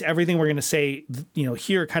lot of ways, everything we're going to say,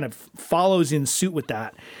 here kind of follows in suit with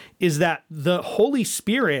that, is that the Holy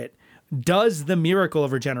Spirit does the miracle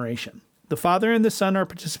of regeneration. The Father and the Son are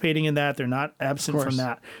participating in that. They're not absent from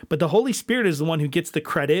that. But the Holy Spirit is the one who gets the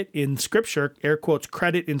credit in Scripture, air quotes,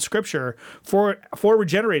 credit in Scripture, for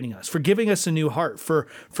regenerating us, for giving us a new heart, for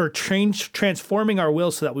transforming our will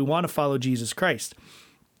so that we want to follow Jesus Christ.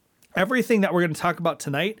 Everything that we're going to talk about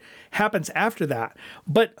tonight happens after that.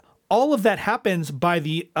 But all of that happens by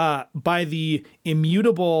the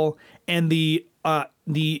immutable and the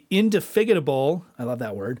indefatigable, I love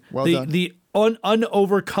that word, the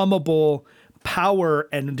unovercomable power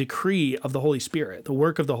and decree of the Holy Spirit, the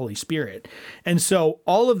work of the Holy Spirit. And so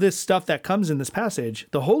all of this stuff that comes in this passage,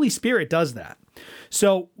 the Holy Spirit does that.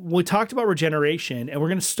 So we talked about regeneration, and we're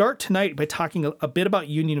going to start tonight by talking a bit about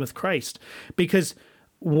union with Christ, because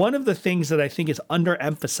one of the things that I think is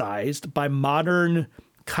underemphasized by modern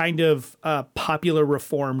kind of popular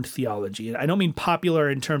Reformed theology. And I don't mean popular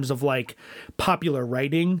in terms of like popular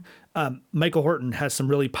writing. Michael Horton has some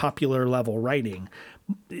really popular level writing.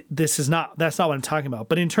 That's not what I'm talking about.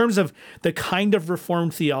 But in terms of the kind of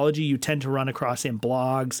Reformed theology you tend to run across in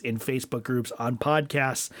blogs, in Facebook groups, on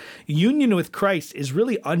podcasts, union with Christ is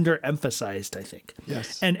really underemphasized, I think.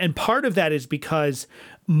 Yes. And part of that is because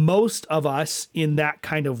most of us in that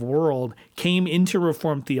kind of world came into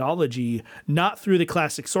Reformed theology not through the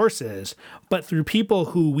classic sources, but through people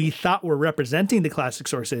who we thought were representing the classic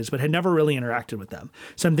sources, but had never really interacted with them.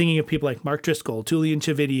 So I'm thinking of people like Mark Driscoll, Tullian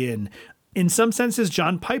Tchividjian, in some senses,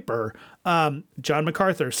 John Piper, John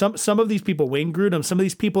MacArthur, some of these people, Wayne Grudem, some of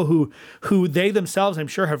these people who they themselves, I'm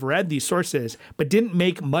sure, have read these sources, but didn't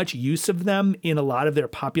make much use of them in a lot of their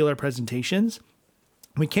popular presentations.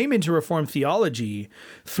 We came into Reformed theology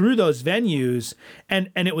through those venues, and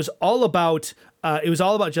it was all about it was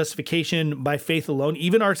all about justification by faith alone.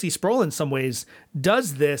 Even R.C. Sproul, in some ways,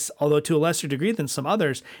 does this, although to a lesser degree than some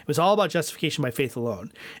others. It was all about justification by faith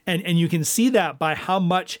alone. And you can see that by how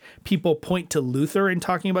much people point to Luther in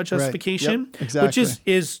talking about justification, Yep, exactly. which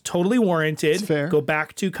is totally warranted. It's fair. Go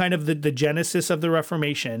back to kind of the genesis of the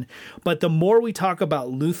Reformation. But the more we talk about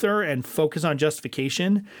Luther and focus on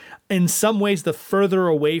justification, in some ways, the further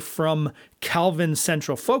away from Calvin's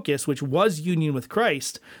central focus, which was union with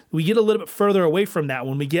Christ, we get a little bit further away from that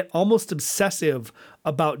when we get almost obsessive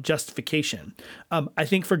about justification. I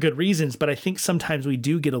think for good reasons, but I think sometimes we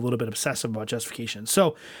do get a little bit obsessive about justification.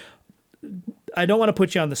 So I don't want to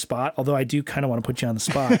put you on the spot, although I do kind of want to put you on the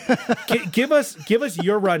spot. Give us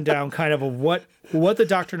your rundown kind of what the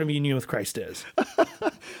doctrine of union with Christ is.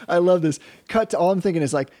 I love this. All I'm thinking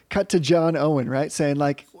is like, cut to John Owen, right? Saying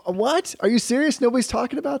like, what? Are you serious? Nobody's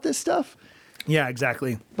talking about this stuff? Yeah,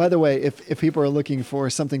 exactly. By the way, if people are looking for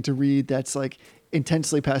something to read that's like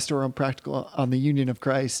intensely pastoral and practical on the union of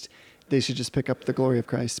Christ, they should just pick up The Glory of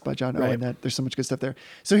Christ by John Owen. There's so much good stuff there.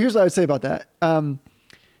 So here's what I would say about that. And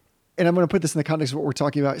I'm going to put this in the context of what we're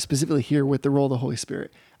talking about specifically here with the role of the Holy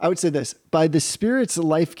Spirit. I would say this: by the Spirit's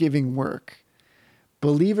life-giving work,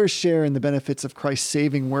 believers share in the benefits of Christ's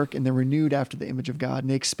saving work, and they're renewed after the image of God, and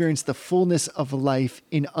they experience the fullness of life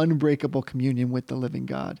in unbreakable communion with the living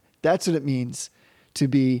God. That's what it means to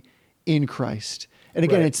be in Christ. And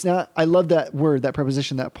again, It's not, I love that word, that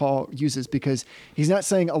preposition that Paul uses, because he's not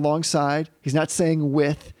saying alongside, he's not saying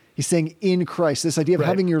with, he's saying in Christ. This idea of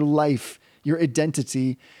having your life, your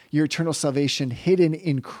identity, your eternal salvation hidden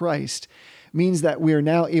in Christ means that we are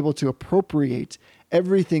now able to appropriate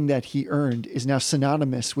everything that he earned is now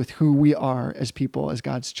synonymous with who we are as people, as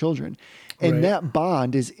God's children. And that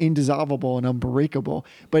bond is indissoluble and unbreakable,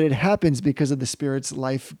 but it happens because of the Spirit's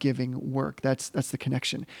life-giving work. That's the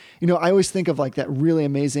connection. You know, I always think of like that really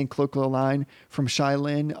amazing colloquial line from Shai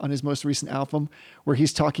Linne on his most recent album, where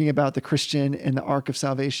he's talking about the Christian and the arc of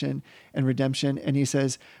salvation and redemption. And he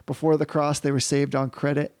says, before the cross, they were saved on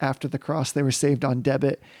credit. After the cross, they were saved on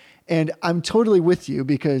debit. And I'm totally with you,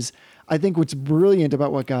 because I think what's brilliant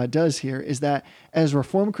about what God does here is that as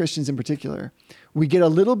Reformed Christians in particular, we get a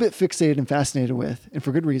little bit fixated and fascinated with, and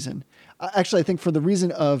for good reason. Actually, I think for the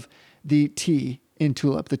reason of the T in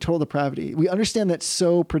TULIP, the total depravity, we understand that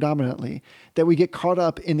so predominantly that we get caught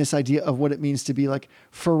up in this idea of what it means to be like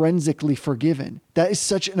forensically forgiven. That is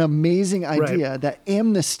such an amazing idea, that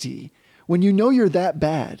amnesty, when you know you're that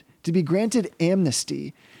bad, to be granted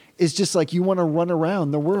amnesty is just like you want to run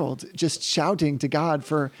around the world just shouting to God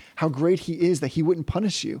for how great he is, that he wouldn't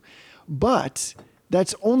punish you. But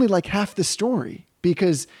that's only like half the story,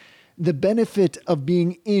 because the benefit of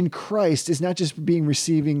being in Christ is not just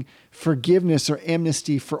receiving forgiveness or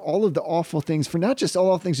amnesty for all of the awful things, for not just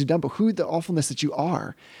all the things you've done, but who the awfulness that you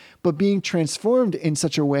are, but being transformed in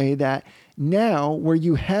such a way that now, where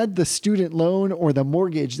you had the student loan or the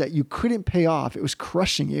mortgage that you couldn't pay off, it was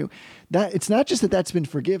crushing you, that it's not just that that's been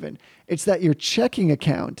forgiven, it's that your checking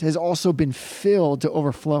account has also been filled to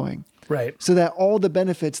overflowing. Right. So that all the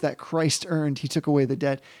benefits that Christ earned, he took away the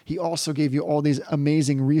debt. He also gave you all these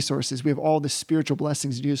amazing resources. We have all the spiritual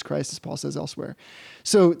blessings in Jesus Christ, as Paul says elsewhere.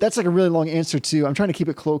 So that's like a really long answer to, I'm trying to keep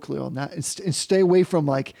it colloquial and that, and stay away from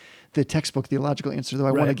like the textbook theological answer, though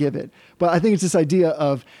I want to give it. But I think it's this idea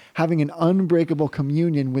of having an unbreakable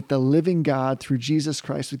communion with the living God through Jesus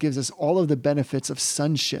Christ, which gives us all of the benefits of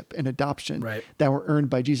sonship and adoption that were earned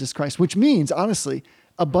by Jesus Christ, which means, honestly,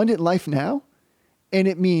 abundant life now, and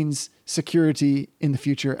it means security in the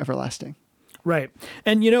future, everlasting. Right.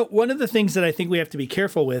 And, you know, one of the things that I think we have to be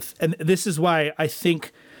careful with, and this is why I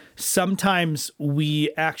think sometimes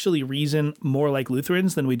we actually reason more like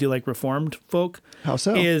Lutherans than we do like Reformed folk. How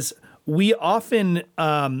so? Is we often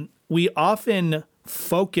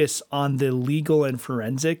focus on the legal and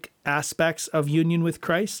forensic aspects of union with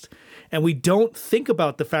Christ, and we don't think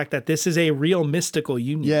about the fact that this is a real mystical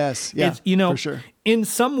union. Yes, yeah, it's, you know, for sure. In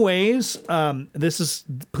some ways,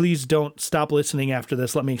 please don't stop listening after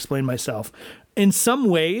this. Let me explain myself. In some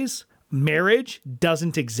ways, marriage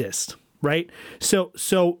doesn't exist, right? So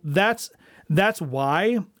that's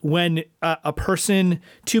why when a person,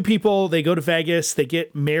 two people, they go to Vegas, they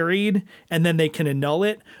get married, and then they can annul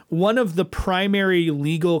it. One of the primary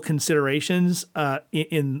legal considerations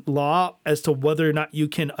in law as to whether or not you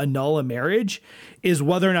can annul a marriage is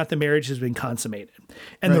whether or not the marriage has been consummated.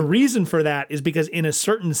 And the reason for that is because in a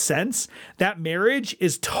certain sense, that marriage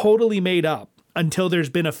is totally made up until there's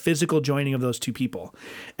been a physical joining of those two people.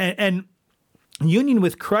 And union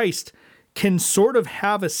with Christ can sort of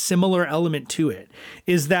have a similar element to it,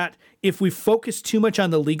 is that if we focus too much on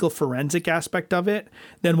the legal forensic aspect of it,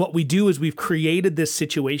 then what we do is we've created this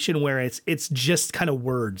situation where it's just kind of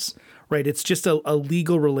words, right? It's just a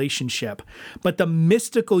legal relationship. But the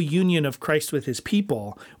mystical union of Christ with his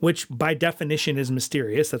people, which by definition is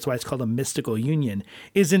mysterious, that's why it's called a mystical union,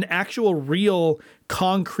 is an actual real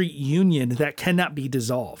concrete union that cannot be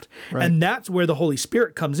dissolved. Right. And that's where the Holy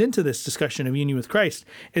Spirit comes into this discussion of union with Christ,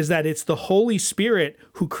 is that it's the Holy Spirit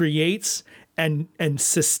who creates and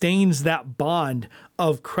sustains that bond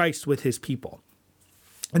of Christ with his people.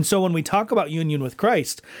 And so when we talk about union with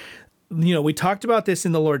Christ, we talked about this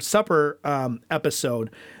in the Lord's Supper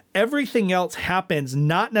episode. Everything else happens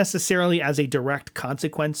not necessarily as a direct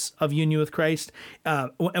consequence of union with Christ.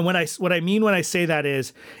 And what I mean when I say that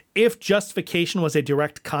is, if justification was a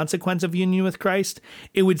direct consequence of union with Christ,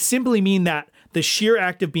 it would simply mean that the sheer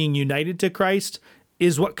act of being united to Christ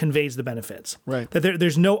is what conveys the benefits. Right. That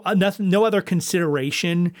there's no other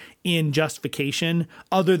consideration in justification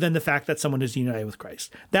other than the fact that someone is united with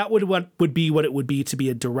Christ. That would be what it would be to be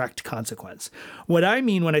a direct consequence. What I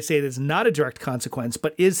mean when I say it is not a direct consequence,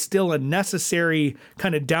 but is still a necessary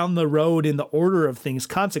kind of down the road in the order of things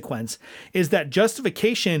consequence, is that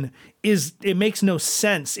justification it makes no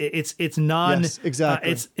sense. It's non Yes,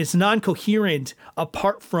 exactly. It's non-coherent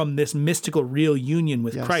apart from this mystical real union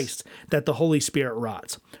with Yes. Christ that the Holy Spirit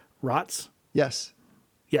rots. Yes.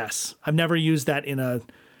 Yes, I've never used that in a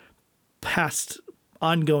past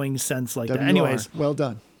ongoing sense like that. WR. Anyways, Well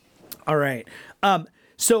done. all right.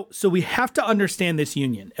 So we have to understand this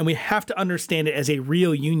union, and we have to understand it as a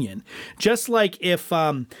real union. Just like if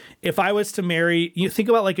I was to marry, you think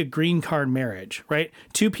about like a green card marriage, right?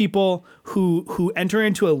 Two people who enter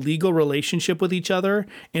into a legal relationship with each other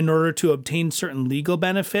in order to obtain certain legal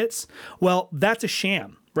benefits. Well, that's a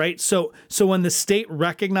sham, right? So when the state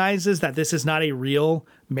recognizes that this is not a real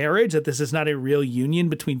marriage, that this is not a real union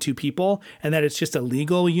between two people, and that it's just a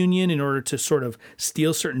legal union in order to sort of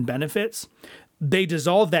steal certain benefits, they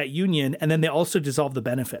dissolve that union, and then they also dissolve the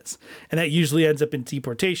benefits. And that usually ends up in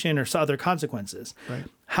deportation or other consequences. Right.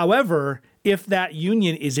 However, if that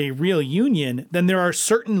union is a real union, then there are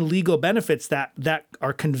certain legal benefits that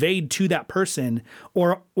are conveyed to that person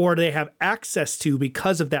or they have access to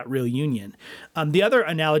because of that real union. The other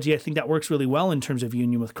analogy I think that works really well in terms of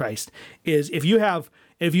union with Christ is if you have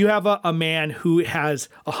a man who has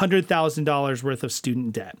 $100,000 worth of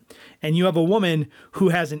student debt, and you have a woman who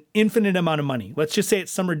has an infinite amount of money, let's just say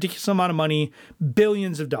it's some ridiculous amount of money,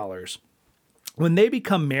 billions of dollars. When they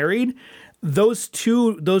become married, those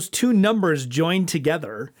two numbers join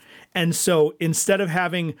together. And so instead of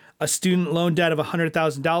having a student loan debt of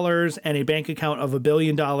 $100,000 and a bank account of $1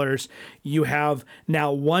 billion, you have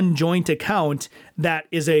now one joint account that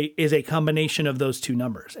is a combination of those two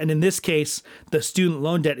numbers. And in this case, the student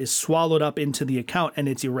loan debt is swallowed up into the account and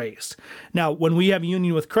it's erased. Now, when we have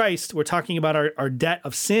union with Christ, we're talking about our debt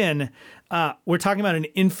of sin. We're talking about an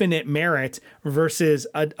infinite merit versus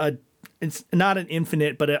it's not an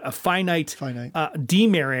infinite, but a finite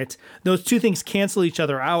demerit. Those two things cancel each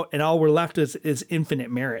other out, and all we're left is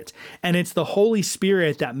infinite merit. And it's the Holy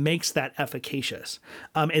Spirit that makes that efficacious.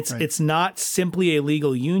 It's not simply a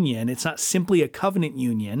legal union. It's not simply a covenant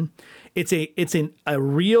union. It's a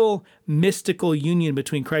real mystical union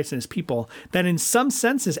between Christ and his people that in some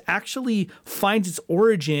senses actually finds its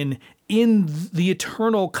origin in the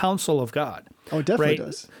eternal counsel of God. Oh, it definitely right?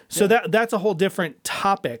 does. So that's a whole different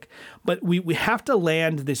topic, but we have to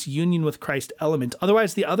land this union with Christ element.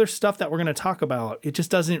 Otherwise, the other stuff that we're going to talk about, it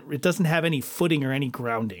doesn't have any footing or any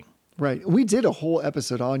grounding. Right. We did a whole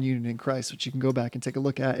episode on union in Christ, which you can go back and take a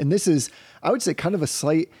look at. And this is, I would say, kind of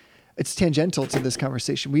it's tangential to this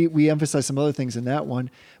conversation. We emphasize some other things in that one,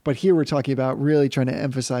 but here we're talking about really trying to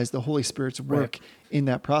emphasize the Holy Spirit's work in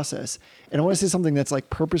that process. And I want to say something that's like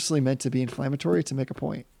purposely meant to be inflammatory to make a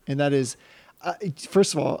point. And that is,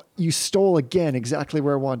 first of all, you stole again exactly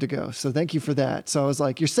where I wanted to go. So thank you for that. So I was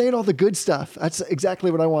like, you're saying all the good stuff. That's exactly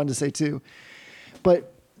what I wanted to say too.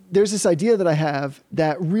 But there's this idea that I have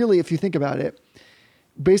that really, if you think about it,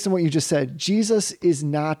 based on what you just said, Jesus is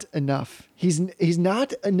not enough. He's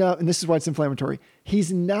not enough. And this is why it's inflammatory.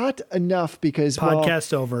 He's not enough because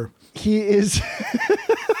podcast over. He is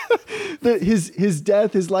his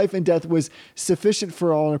death, his life and death was sufficient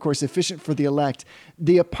for all, and of course, efficient for the elect.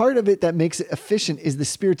 The part of it that makes it efficient is the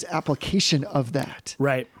Spirit's application of that.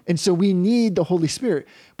 Right. And so we need the Holy Spirit.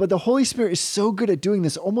 But the Holy Spirit is so good at doing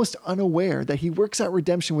this, almost unaware, that he works out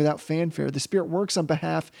redemption without fanfare. The Spirit works on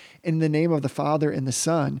behalf in the name of the Father and the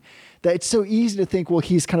Son, that it's so easy to think, well,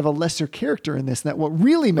 he's kind of a lesser character in this, and that what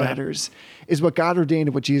really matters is what God ordained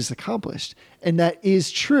and what Jesus accomplished. And that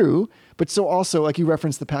is true. But so also, like you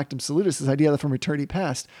referenced the Pactum Salutis, this idea that from eternity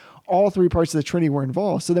past, all three parts of the Trinity were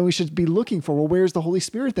involved. So then we should be looking for, well, where's the Holy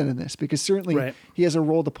Spirit then in this? Because certainly Right. he has a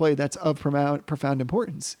role to play that's of profound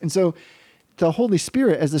importance. And so the Holy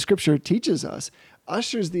Spirit, as the scripture teaches us,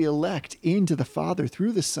 ushers the elect into the Father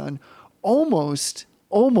through the Son almost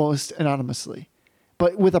anonymously,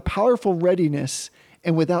 but with a powerful readiness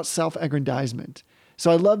and without self-aggrandizement. So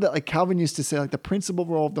I love that, like Calvin used to say, like the principal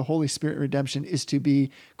role of the Holy Spirit in redemption is to be,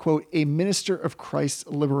 quote, a minister of Christ's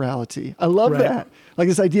liberality. I love Right. that. Like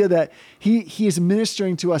this idea that he is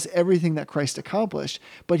ministering to us everything that Christ accomplished,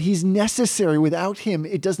 but he's necessary. Without him,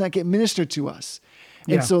 it does not get ministered to us.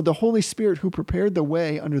 And Yeah. so the Holy Spirit, who prepared the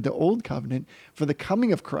way under the old covenant for the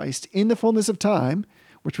coming of Christ in the fullness of time,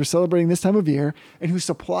 which we're celebrating this time of year, and who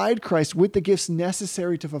supplied Christ with the gifts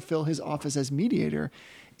necessary to fulfill his office as mediator,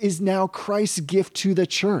 is now Christ's gift to the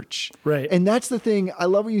church. Right. And that's the thing. I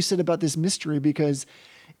love what you said about this mystery, because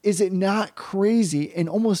is it not crazy and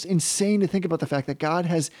almost insane to think about the fact that God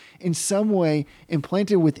has in some way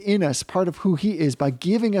implanted within us part of who he is by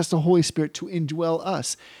giving us the Holy Spirit to indwell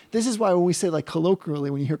us? This is why when we say, like colloquially,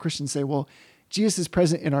 when you hear Christians say, well, Jesus is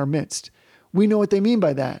present in our midst, we know what they mean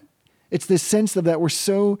by that. It's this sense of that we're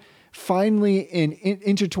so finely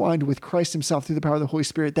intertwined with Christ himself through the power of the Holy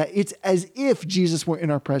Spirit that it's as if Jesus were in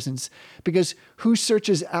our presence, because who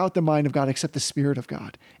searches out the mind of God except the Spirit of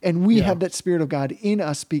God? And we have that Spirit of God in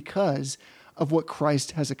us because of what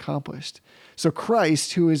Christ has accomplished. So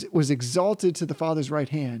Christ, who was exalted to the Father's right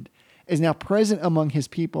hand, is now present among his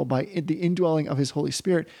people by the indwelling of his Holy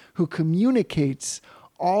Spirit, who communicates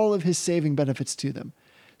all of his saving benefits to them.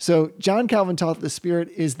 So John Calvin taught that the Spirit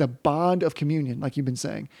is the bond of communion, like you've been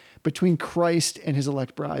saying, between Christ and his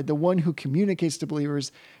elect bride, the one who communicates to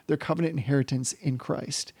believers their covenant inheritance in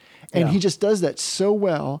Christ. And he just does that so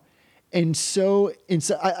well. And so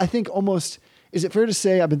I think almost, is it fair to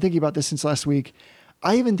say, I've been thinking about this since last week,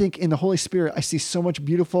 I even think in the Holy Spirit, I see so much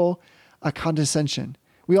beautiful condescension.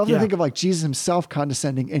 We often think of like Jesus himself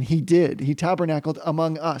condescending, and he did. He tabernacled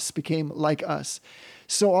among us, became like us.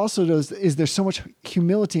 So also is there so much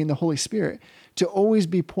humility in the Holy Spirit to always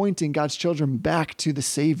be pointing God's children back to the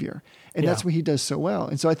Savior. And that's what he does so well.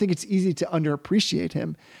 And so I think it's easy to underappreciate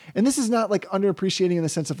him. And this is not like underappreciating in the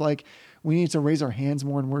sense of like, we need to raise our hands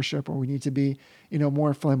more in worship, or we need to be,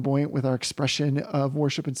 more flamboyant with our expression of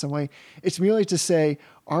worship in some way. It's merely to say,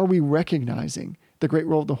 are we recognizing the great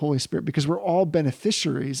role of the Holy Spirit? Because we're all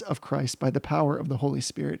beneficiaries of Christ by the power of the Holy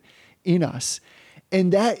Spirit in us.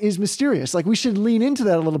 And that is mysterious. Like we should lean into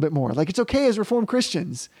that a little bit more. Like it's okay as Reformed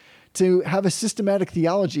Christians to have a systematic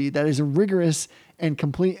theology that is rigorous and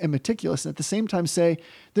complete and meticulous. And at the same time say,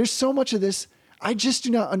 there's so much of this I just do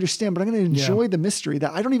not understand, but I'm going to enjoy the mystery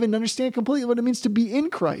that I don't even understand completely what it means to be in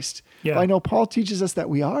Christ. Yeah. But I know Paul teaches us that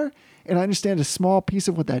we are, and I understand a small piece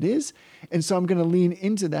of what that is. And so I'm going to lean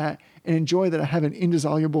into that and enjoy that I have an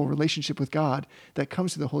indissoluble relationship with God that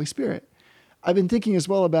comes through the Holy Spirit. I've been thinking as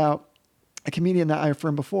well about a comedian that I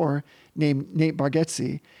affirmed before named Nate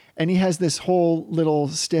Bargatze. And he has this whole little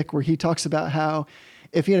stick where he talks about how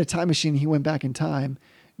if he had a time machine, he went back in time.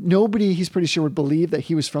 Nobody, he's pretty sure, would believe that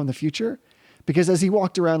he was from the future, because as he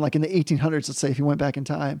walked around, like in the 1800s, let's say, if he went back in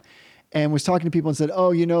time and was talking to people and said, oh,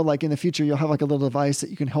 like in the future, you'll have like a little device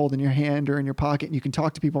that you can hold in your hand or in your pocket, and you can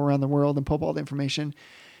talk to people around the world and pull up all the information.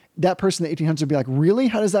 That person in the 1800s would be like, really?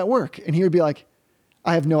 How does that work? And he would be like,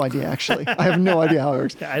 I have no idea, actually. I have no idea how it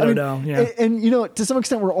works. I don't know. Yeah. And, to some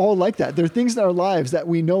extent, we're all like that. There are things in our lives that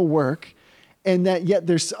we know work, and that yet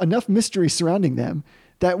there's enough mystery surrounding them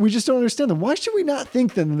that we just don't understand them. Why should we not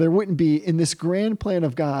think then that there wouldn't be in this grand plan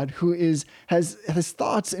of God, who has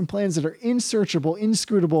thoughts and plans that are insearchable,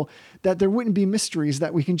 inscrutable, that there wouldn't be mysteries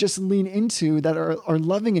that we can just lean into, that are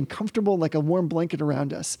loving and comfortable like a warm blanket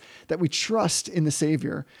around us, that we trust in the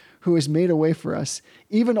Savior who has made a way for us,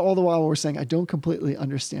 even all the while we're saying, I don't completely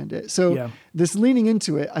understand it. So this leaning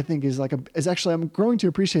into it, I think is actually, I'm growing to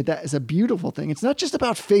appreciate that as a beautiful thing. It's not just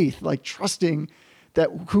about faith, like trusting that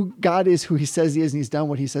who God is, who he says he is, and he's done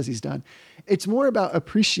what he says he's done. It's more about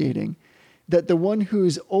appreciating that the one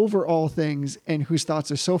who's over all things and whose thoughts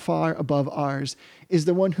are so far above ours is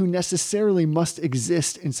the one who necessarily must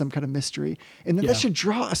exist in some kind of mystery. And that should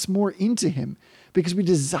draw us more into him, because we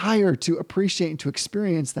desire to appreciate and to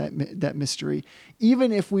experience that mystery,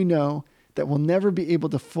 even if we know that we'll never be able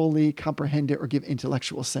to fully comprehend it or give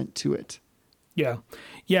intellectual assent to it. Yeah.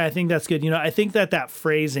 Yeah, I think that's good. I think that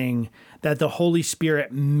phrasing that the Holy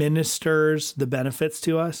Spirit ministers the benefits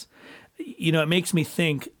to us, it makes me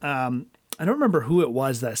think, I don't remember who it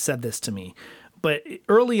was that said this to me, but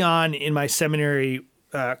early on in my seminary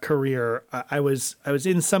career, I was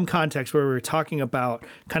in some context where we were talking about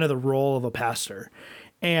kind of the role of a pastor.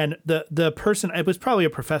 And the person, it was probably a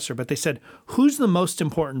professor, but they said, who's the most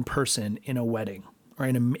important person in a wedding or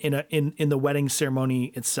in the wedding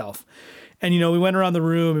ceremony itself? And, we went around the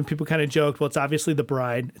room and people kind of joked, well, it's obviously the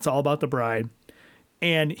bride. It's all about the bride.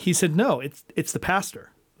 And he said, no, it's the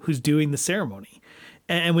pastor who's doing the ceremony.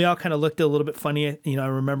 And we all kind of looked a little bit funny. I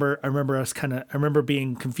remember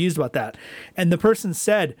being confused about that. And the person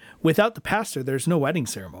said, without the pastor, there's no wedding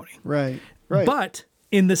ceremony. Right. But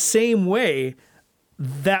in the same way,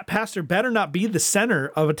 that pastor better not be the center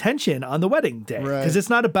of attention on the wedding day, because it's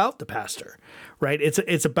not about the pastor, right?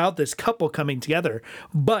 It's about this couple coming together.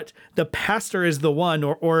 But the pastor is the one,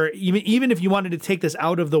 or even if you wanted to take this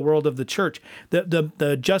out of the world of the church,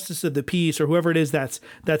 the justice of the peace or whoever it is that's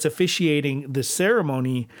officiating the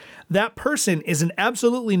ceremony, that person is an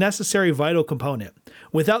absolutely necessary, vital component.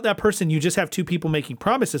 Without that person, you just have two people making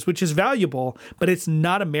promises, which is valuable, but it's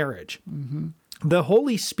not a marriage. Mm-hmm. The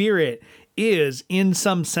Holy Spirit is, in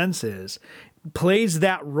some senses, plays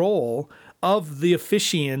that role of the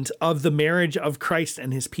officiant of the marriage of Christ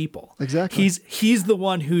and his people. Exactly. He's the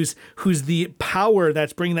one who's the power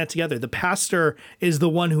that's bringing that together. The pastor is the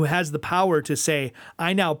one who has the power to say,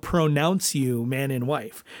 I now pronounce you man and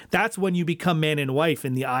wife. That's when you become man and wife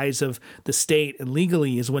in the eyes of the state, and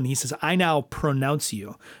legally is when he says, I now pronounce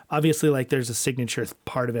you. Obviously, like, there's a signature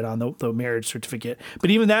part of it on the marriage certificate, but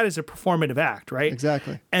even that is a performative act, right?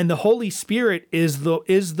 Exactly. And the Holy Spirit is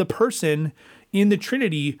the person in the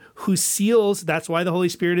Trinity who seals. That's why the Holy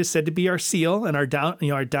Spirit is said to be our seal and our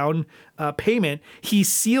down payment. He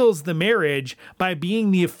seals the marriage by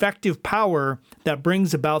being the effective power that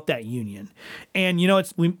brings about that union. And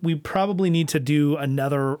we probably need to do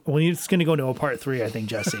another. It's going to go into a part 3, I think,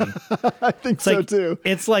 Jesse. I think so too.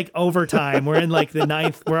 It's like overtime. We're in like the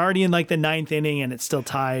ninth. We're already in like the 9th inning, and it's still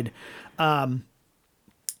tied.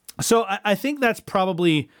 So I think that's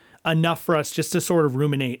probably enough for us just to sort of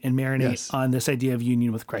ruminate and marinate on this idea of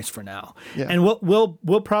union with Christ for now. Yeah. And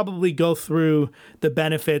we'll probably go through the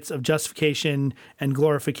benefits of justification and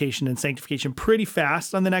glorification and sanctification pretty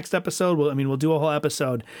fast on the next episode. We'll do a whole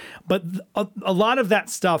episode, but a lot of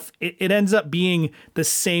that stuff, it ends up being the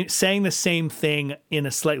same, saying the same thing in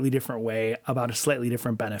a slightly different way about a slightly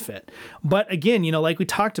different benefit. But again, like we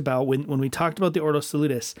talked about when we talked about the Ordo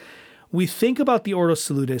Salutis, we think about the Ordo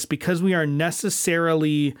Salutis because we are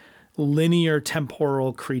necessarily linear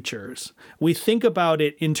temporal creatures. We think about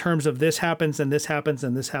it in terms of this happens and this happens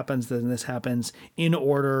and this happens and this happens in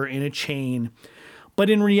order, in a chain. But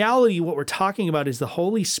in reality, what we're talking about is the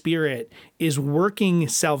Holy Spirit is working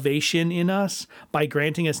salvation in us by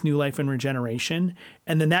granting us new life and regeneration.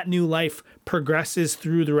 And then that new life progresses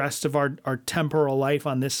through the rest of our temporal life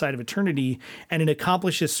on this side of eternity, and it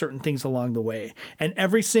accomplishes certain things along the way. And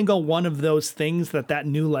every single one of those things that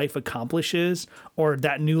new life accomplishes, or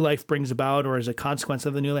that new life brings about, or as a consequence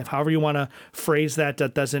of the new life, however you want to phrase that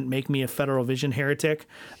doesn't make me a Federal Vision heretic,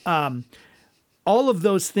 all of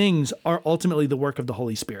those things are ultimately the work of the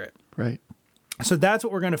Holy Spirit. Right. So that's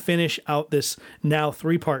what we're going to finish out this now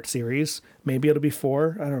 3-part series. Maybe it'll be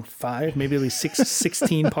 4, I don't know, 5, maybe it'll be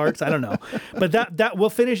 16 parts. I don't know. But that we'll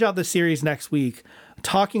finish out the series next week,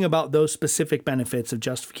 talking about those specific benefits of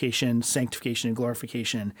justification, sanctification, and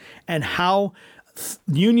glorification, and how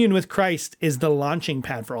union with Christ is the launching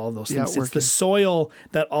pad for all of those things. It's the soil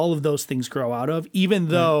that all of those things grow out of, even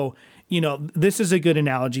though, this is a good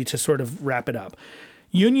analogy to sort of wrap it up.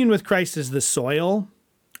 Union with Christ is the soil,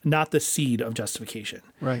 not the seed of justification.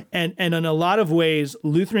 Right. And in a lot of ways,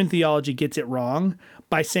 Lutheran theology gets it wrong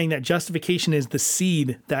by saying that justification is the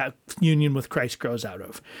seed that union with Christ grows out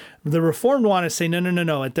of. The Reformed want to say,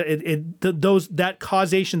 no. That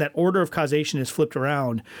causation, that order of causation is flipped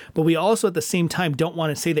around. But we also at the same time don't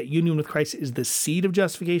want to say that union with Christ is the seed of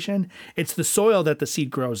justification. It's the soil that the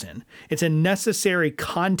seed grows in. It's a necessary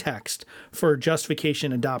context for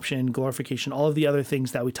justification, adoption, glorification, all of the other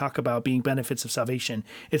things that we talk about being benefits of salvation.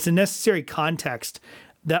 It's a necessary context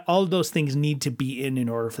that all of those things need to be in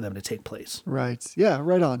order for them to take place. Right. Yeah,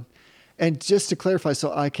 right on. And just to clarify,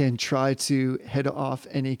 so I can try to head off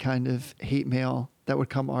any kind of hate mail that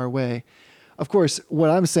would come our way. Of course,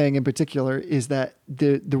 what I'm saying in particular is that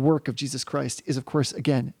the work of Jesus Christ is, of course,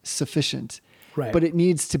 again, sufficient, right, but it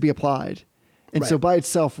needs to be applied. And so by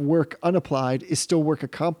itself, work unapplied is still work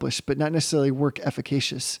accomplished, but not necessarily work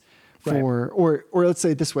efficacious for, or let's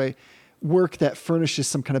say it this way, work that furnishes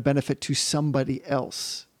some kind of benefit to somebody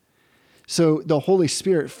else. So the Holy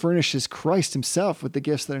Spirit furnishes Christ himself with the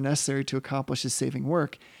gifts that are necessary to accomplish his saving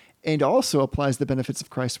work, and also applies the benefits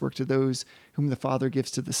of Christ's work to those whom the Father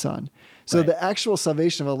gives to the Son. So the actual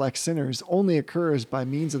salvation of elect sinners only occurs by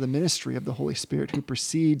means of the ministry of the Holy Spirit, who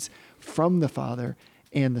proceeds from the Father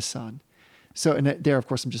and the Son. So, and there, of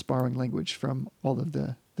course, I'm just borrowing language from all of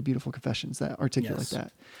the beautiful confessions that articulate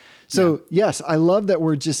that. So yes, I love that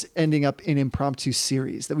we're just ending up in impromptu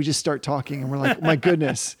series, that we just start talking and we're like, my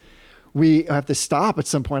goodness, we have to stop at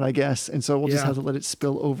some point, I guess. And so we'll just have to let it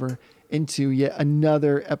spill over into yet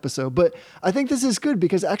another episode. But I think this is good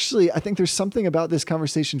because actually I think there's something about this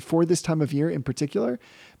conversation for this time of year in particular,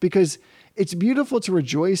 because it's beautiful to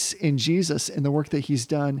rejoice in Jesus and the work that he's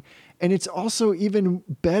done. And it's also even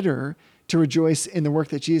better to rejoice in the work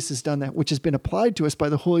that Jesus has done, that which has been applied to us by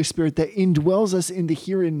the Holy Spirit that indwells us in the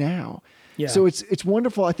here and now. Yeah. So it's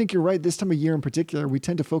wonderful. I think you're right. This time of year in particular, we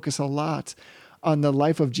tend to focus a lot on the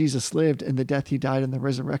life of Jesus lived and the death he died and the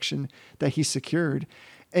resurrection that he secured.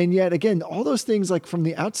 And yet again, all those things, like from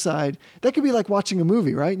the outside, that could be like watching a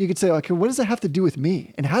movie, right? And you could say, like, what does that have to do with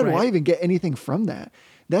me? And how do I even get anything from that?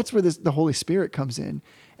 That's where the Holy Spirit comes in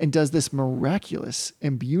and does this miraculous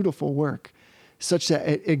and beautiful work, such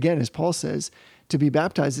that, again, as Paul says, to be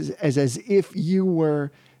baptized is as if you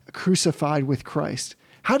were crucified with Christ.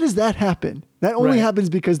 How does that happen? That only happens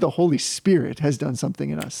because the Holy Spirit has done something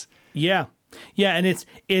in us. Yeah. Yeah. And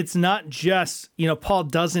it's not just, Paul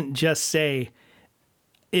doesn't just say,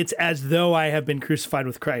 it's as though I have been crucified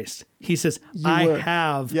with Christ. He says, I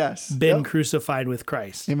have been crucified with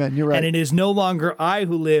Christ. Amen. You're right. And it is no longer I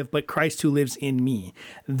who live, but Christ who lives in me.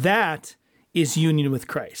 That is union with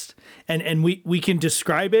Christ. And we can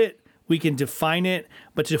describe it, we can define it,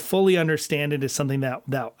 but to fully understand it is something that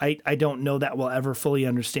I don't know that we'll ever fully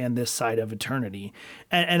understand this side of eternity.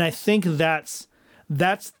 And I think that's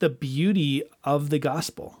the beauty of the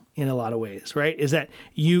gospel in a lot of ways, right? Is that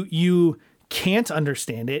you can't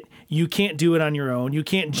understand it. You can't do it on your own. You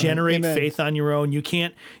can't generate faith on your own. You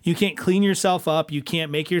can't clean yourself up. You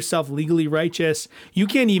can't make yourself legally righteous. You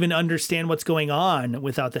can't even understand what's going on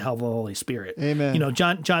without the help of the Holy Spirit. Amen.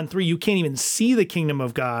 John 3, you can't even see the kingdom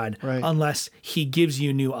of God unless he gives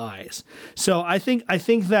you new eyes. So I think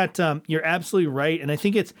that you're absolutely right. And I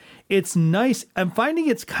think it's nice. I'm finding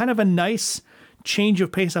it's kind of a nice change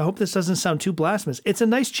of pace. I hope this doesn't sound too blasphemous. It's a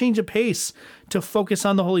nice change of pace to focus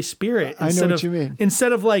on the Holy Spirit. I know what you mean.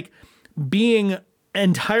 Instead of like being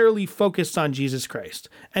entirely focused on Jesus Christ.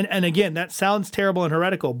 And again, that sounds terrible and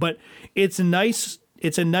heretical, but it's nice.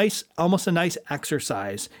 It's almost a nice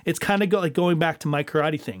exercise. It's kind of like going back to my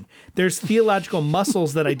karate thing. There's theological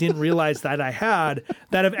muscles that I didn't realize that I had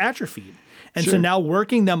that have atrophied. And so now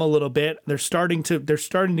working them a little bit, they're starting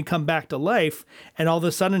to come back to life. And all of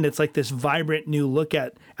a sudden it's like this vibrant new look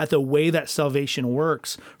at the way that salvation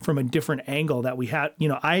works from a different angle that we had.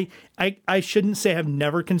 I shouldn't say I've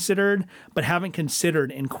never considered, but haven't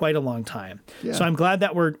considered in quite a long time. Yeah. So I'm glad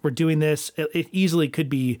that we're doing this. It easily could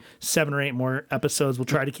be 7 or 8 more episodes. We'll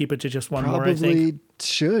try to keep it to just one more, I think. Probably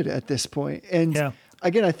should at this point. And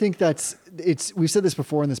again, I think we've said this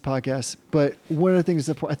before in this podcast, but one of the things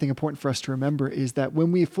that I think important for us to remember is that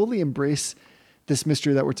when we fully embrace this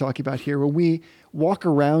mystery that we're talking about here, when we walk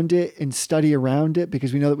around it and study around it,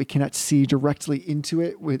 because we know that we cannot see directly into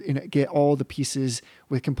it and get all the pieces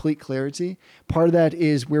with complete clarity. Part of that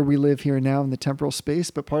is where we live here and now in the temporal space,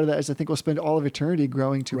 but part of that is I think we'll spend all of eternity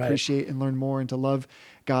growing to appreciate and learn more and to love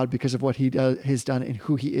God because of what he has done and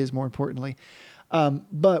who he is, more importantly.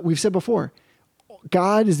 But we've said before,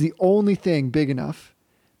 God is the only thing big enough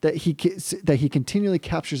that he continually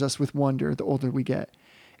captures us with wonder the older we get.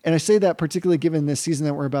 And I say that particularly given this season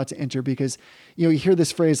that we're about to enter, because, you hear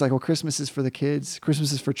this phrase like, well, Christmas is for the kids.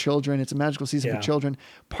 Christmas is for children. It's a magical season for children.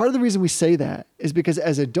 Part of the reason we say that is because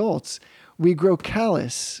as adults, we grow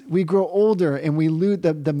callous, we grow older, and we lose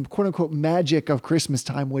the quote unquote magic of Christmas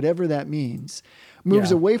time, whatever that means,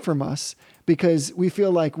 moves away from us because we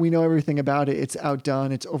feel like we know everything about it. It's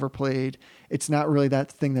outdone. It's overplayed. It's not really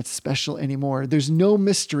that thing that's special anymore. There's no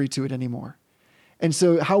mystery to it anymore. And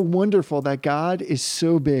so how wonderful that God is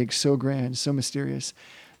so big, so grand, so mysterious,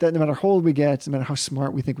 that no matter how old we get, no matter how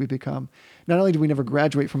smart we think we become, not only do we never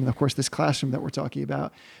graduate from, of course, this classroom that we're talking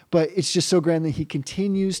about, but it's just so grand that he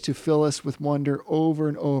continues to fill us with wonder over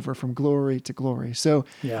and over from glory to glory. So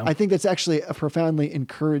I think that's actually a profoundly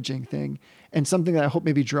encouraging thing, and something that I hope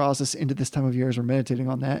maybe draws us into this time of year as we're meditating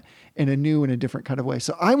on that in a new and a different kind of way.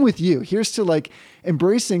 So I'm with you. Here's to like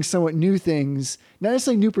embracing somewhat new things, not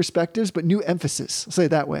necessarily new perspectives, but new emphasis. I'll say it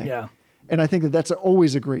that way. Yeah. And I think that that's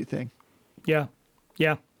always a great thing. Yeah.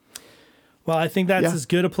 Yeah. Well, I think that's as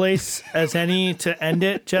good a place as any to end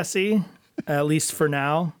it, Jesse, at least for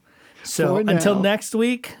now. So until next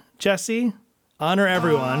week, Jesse, honor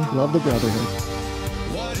everyone. Love the brotherhood.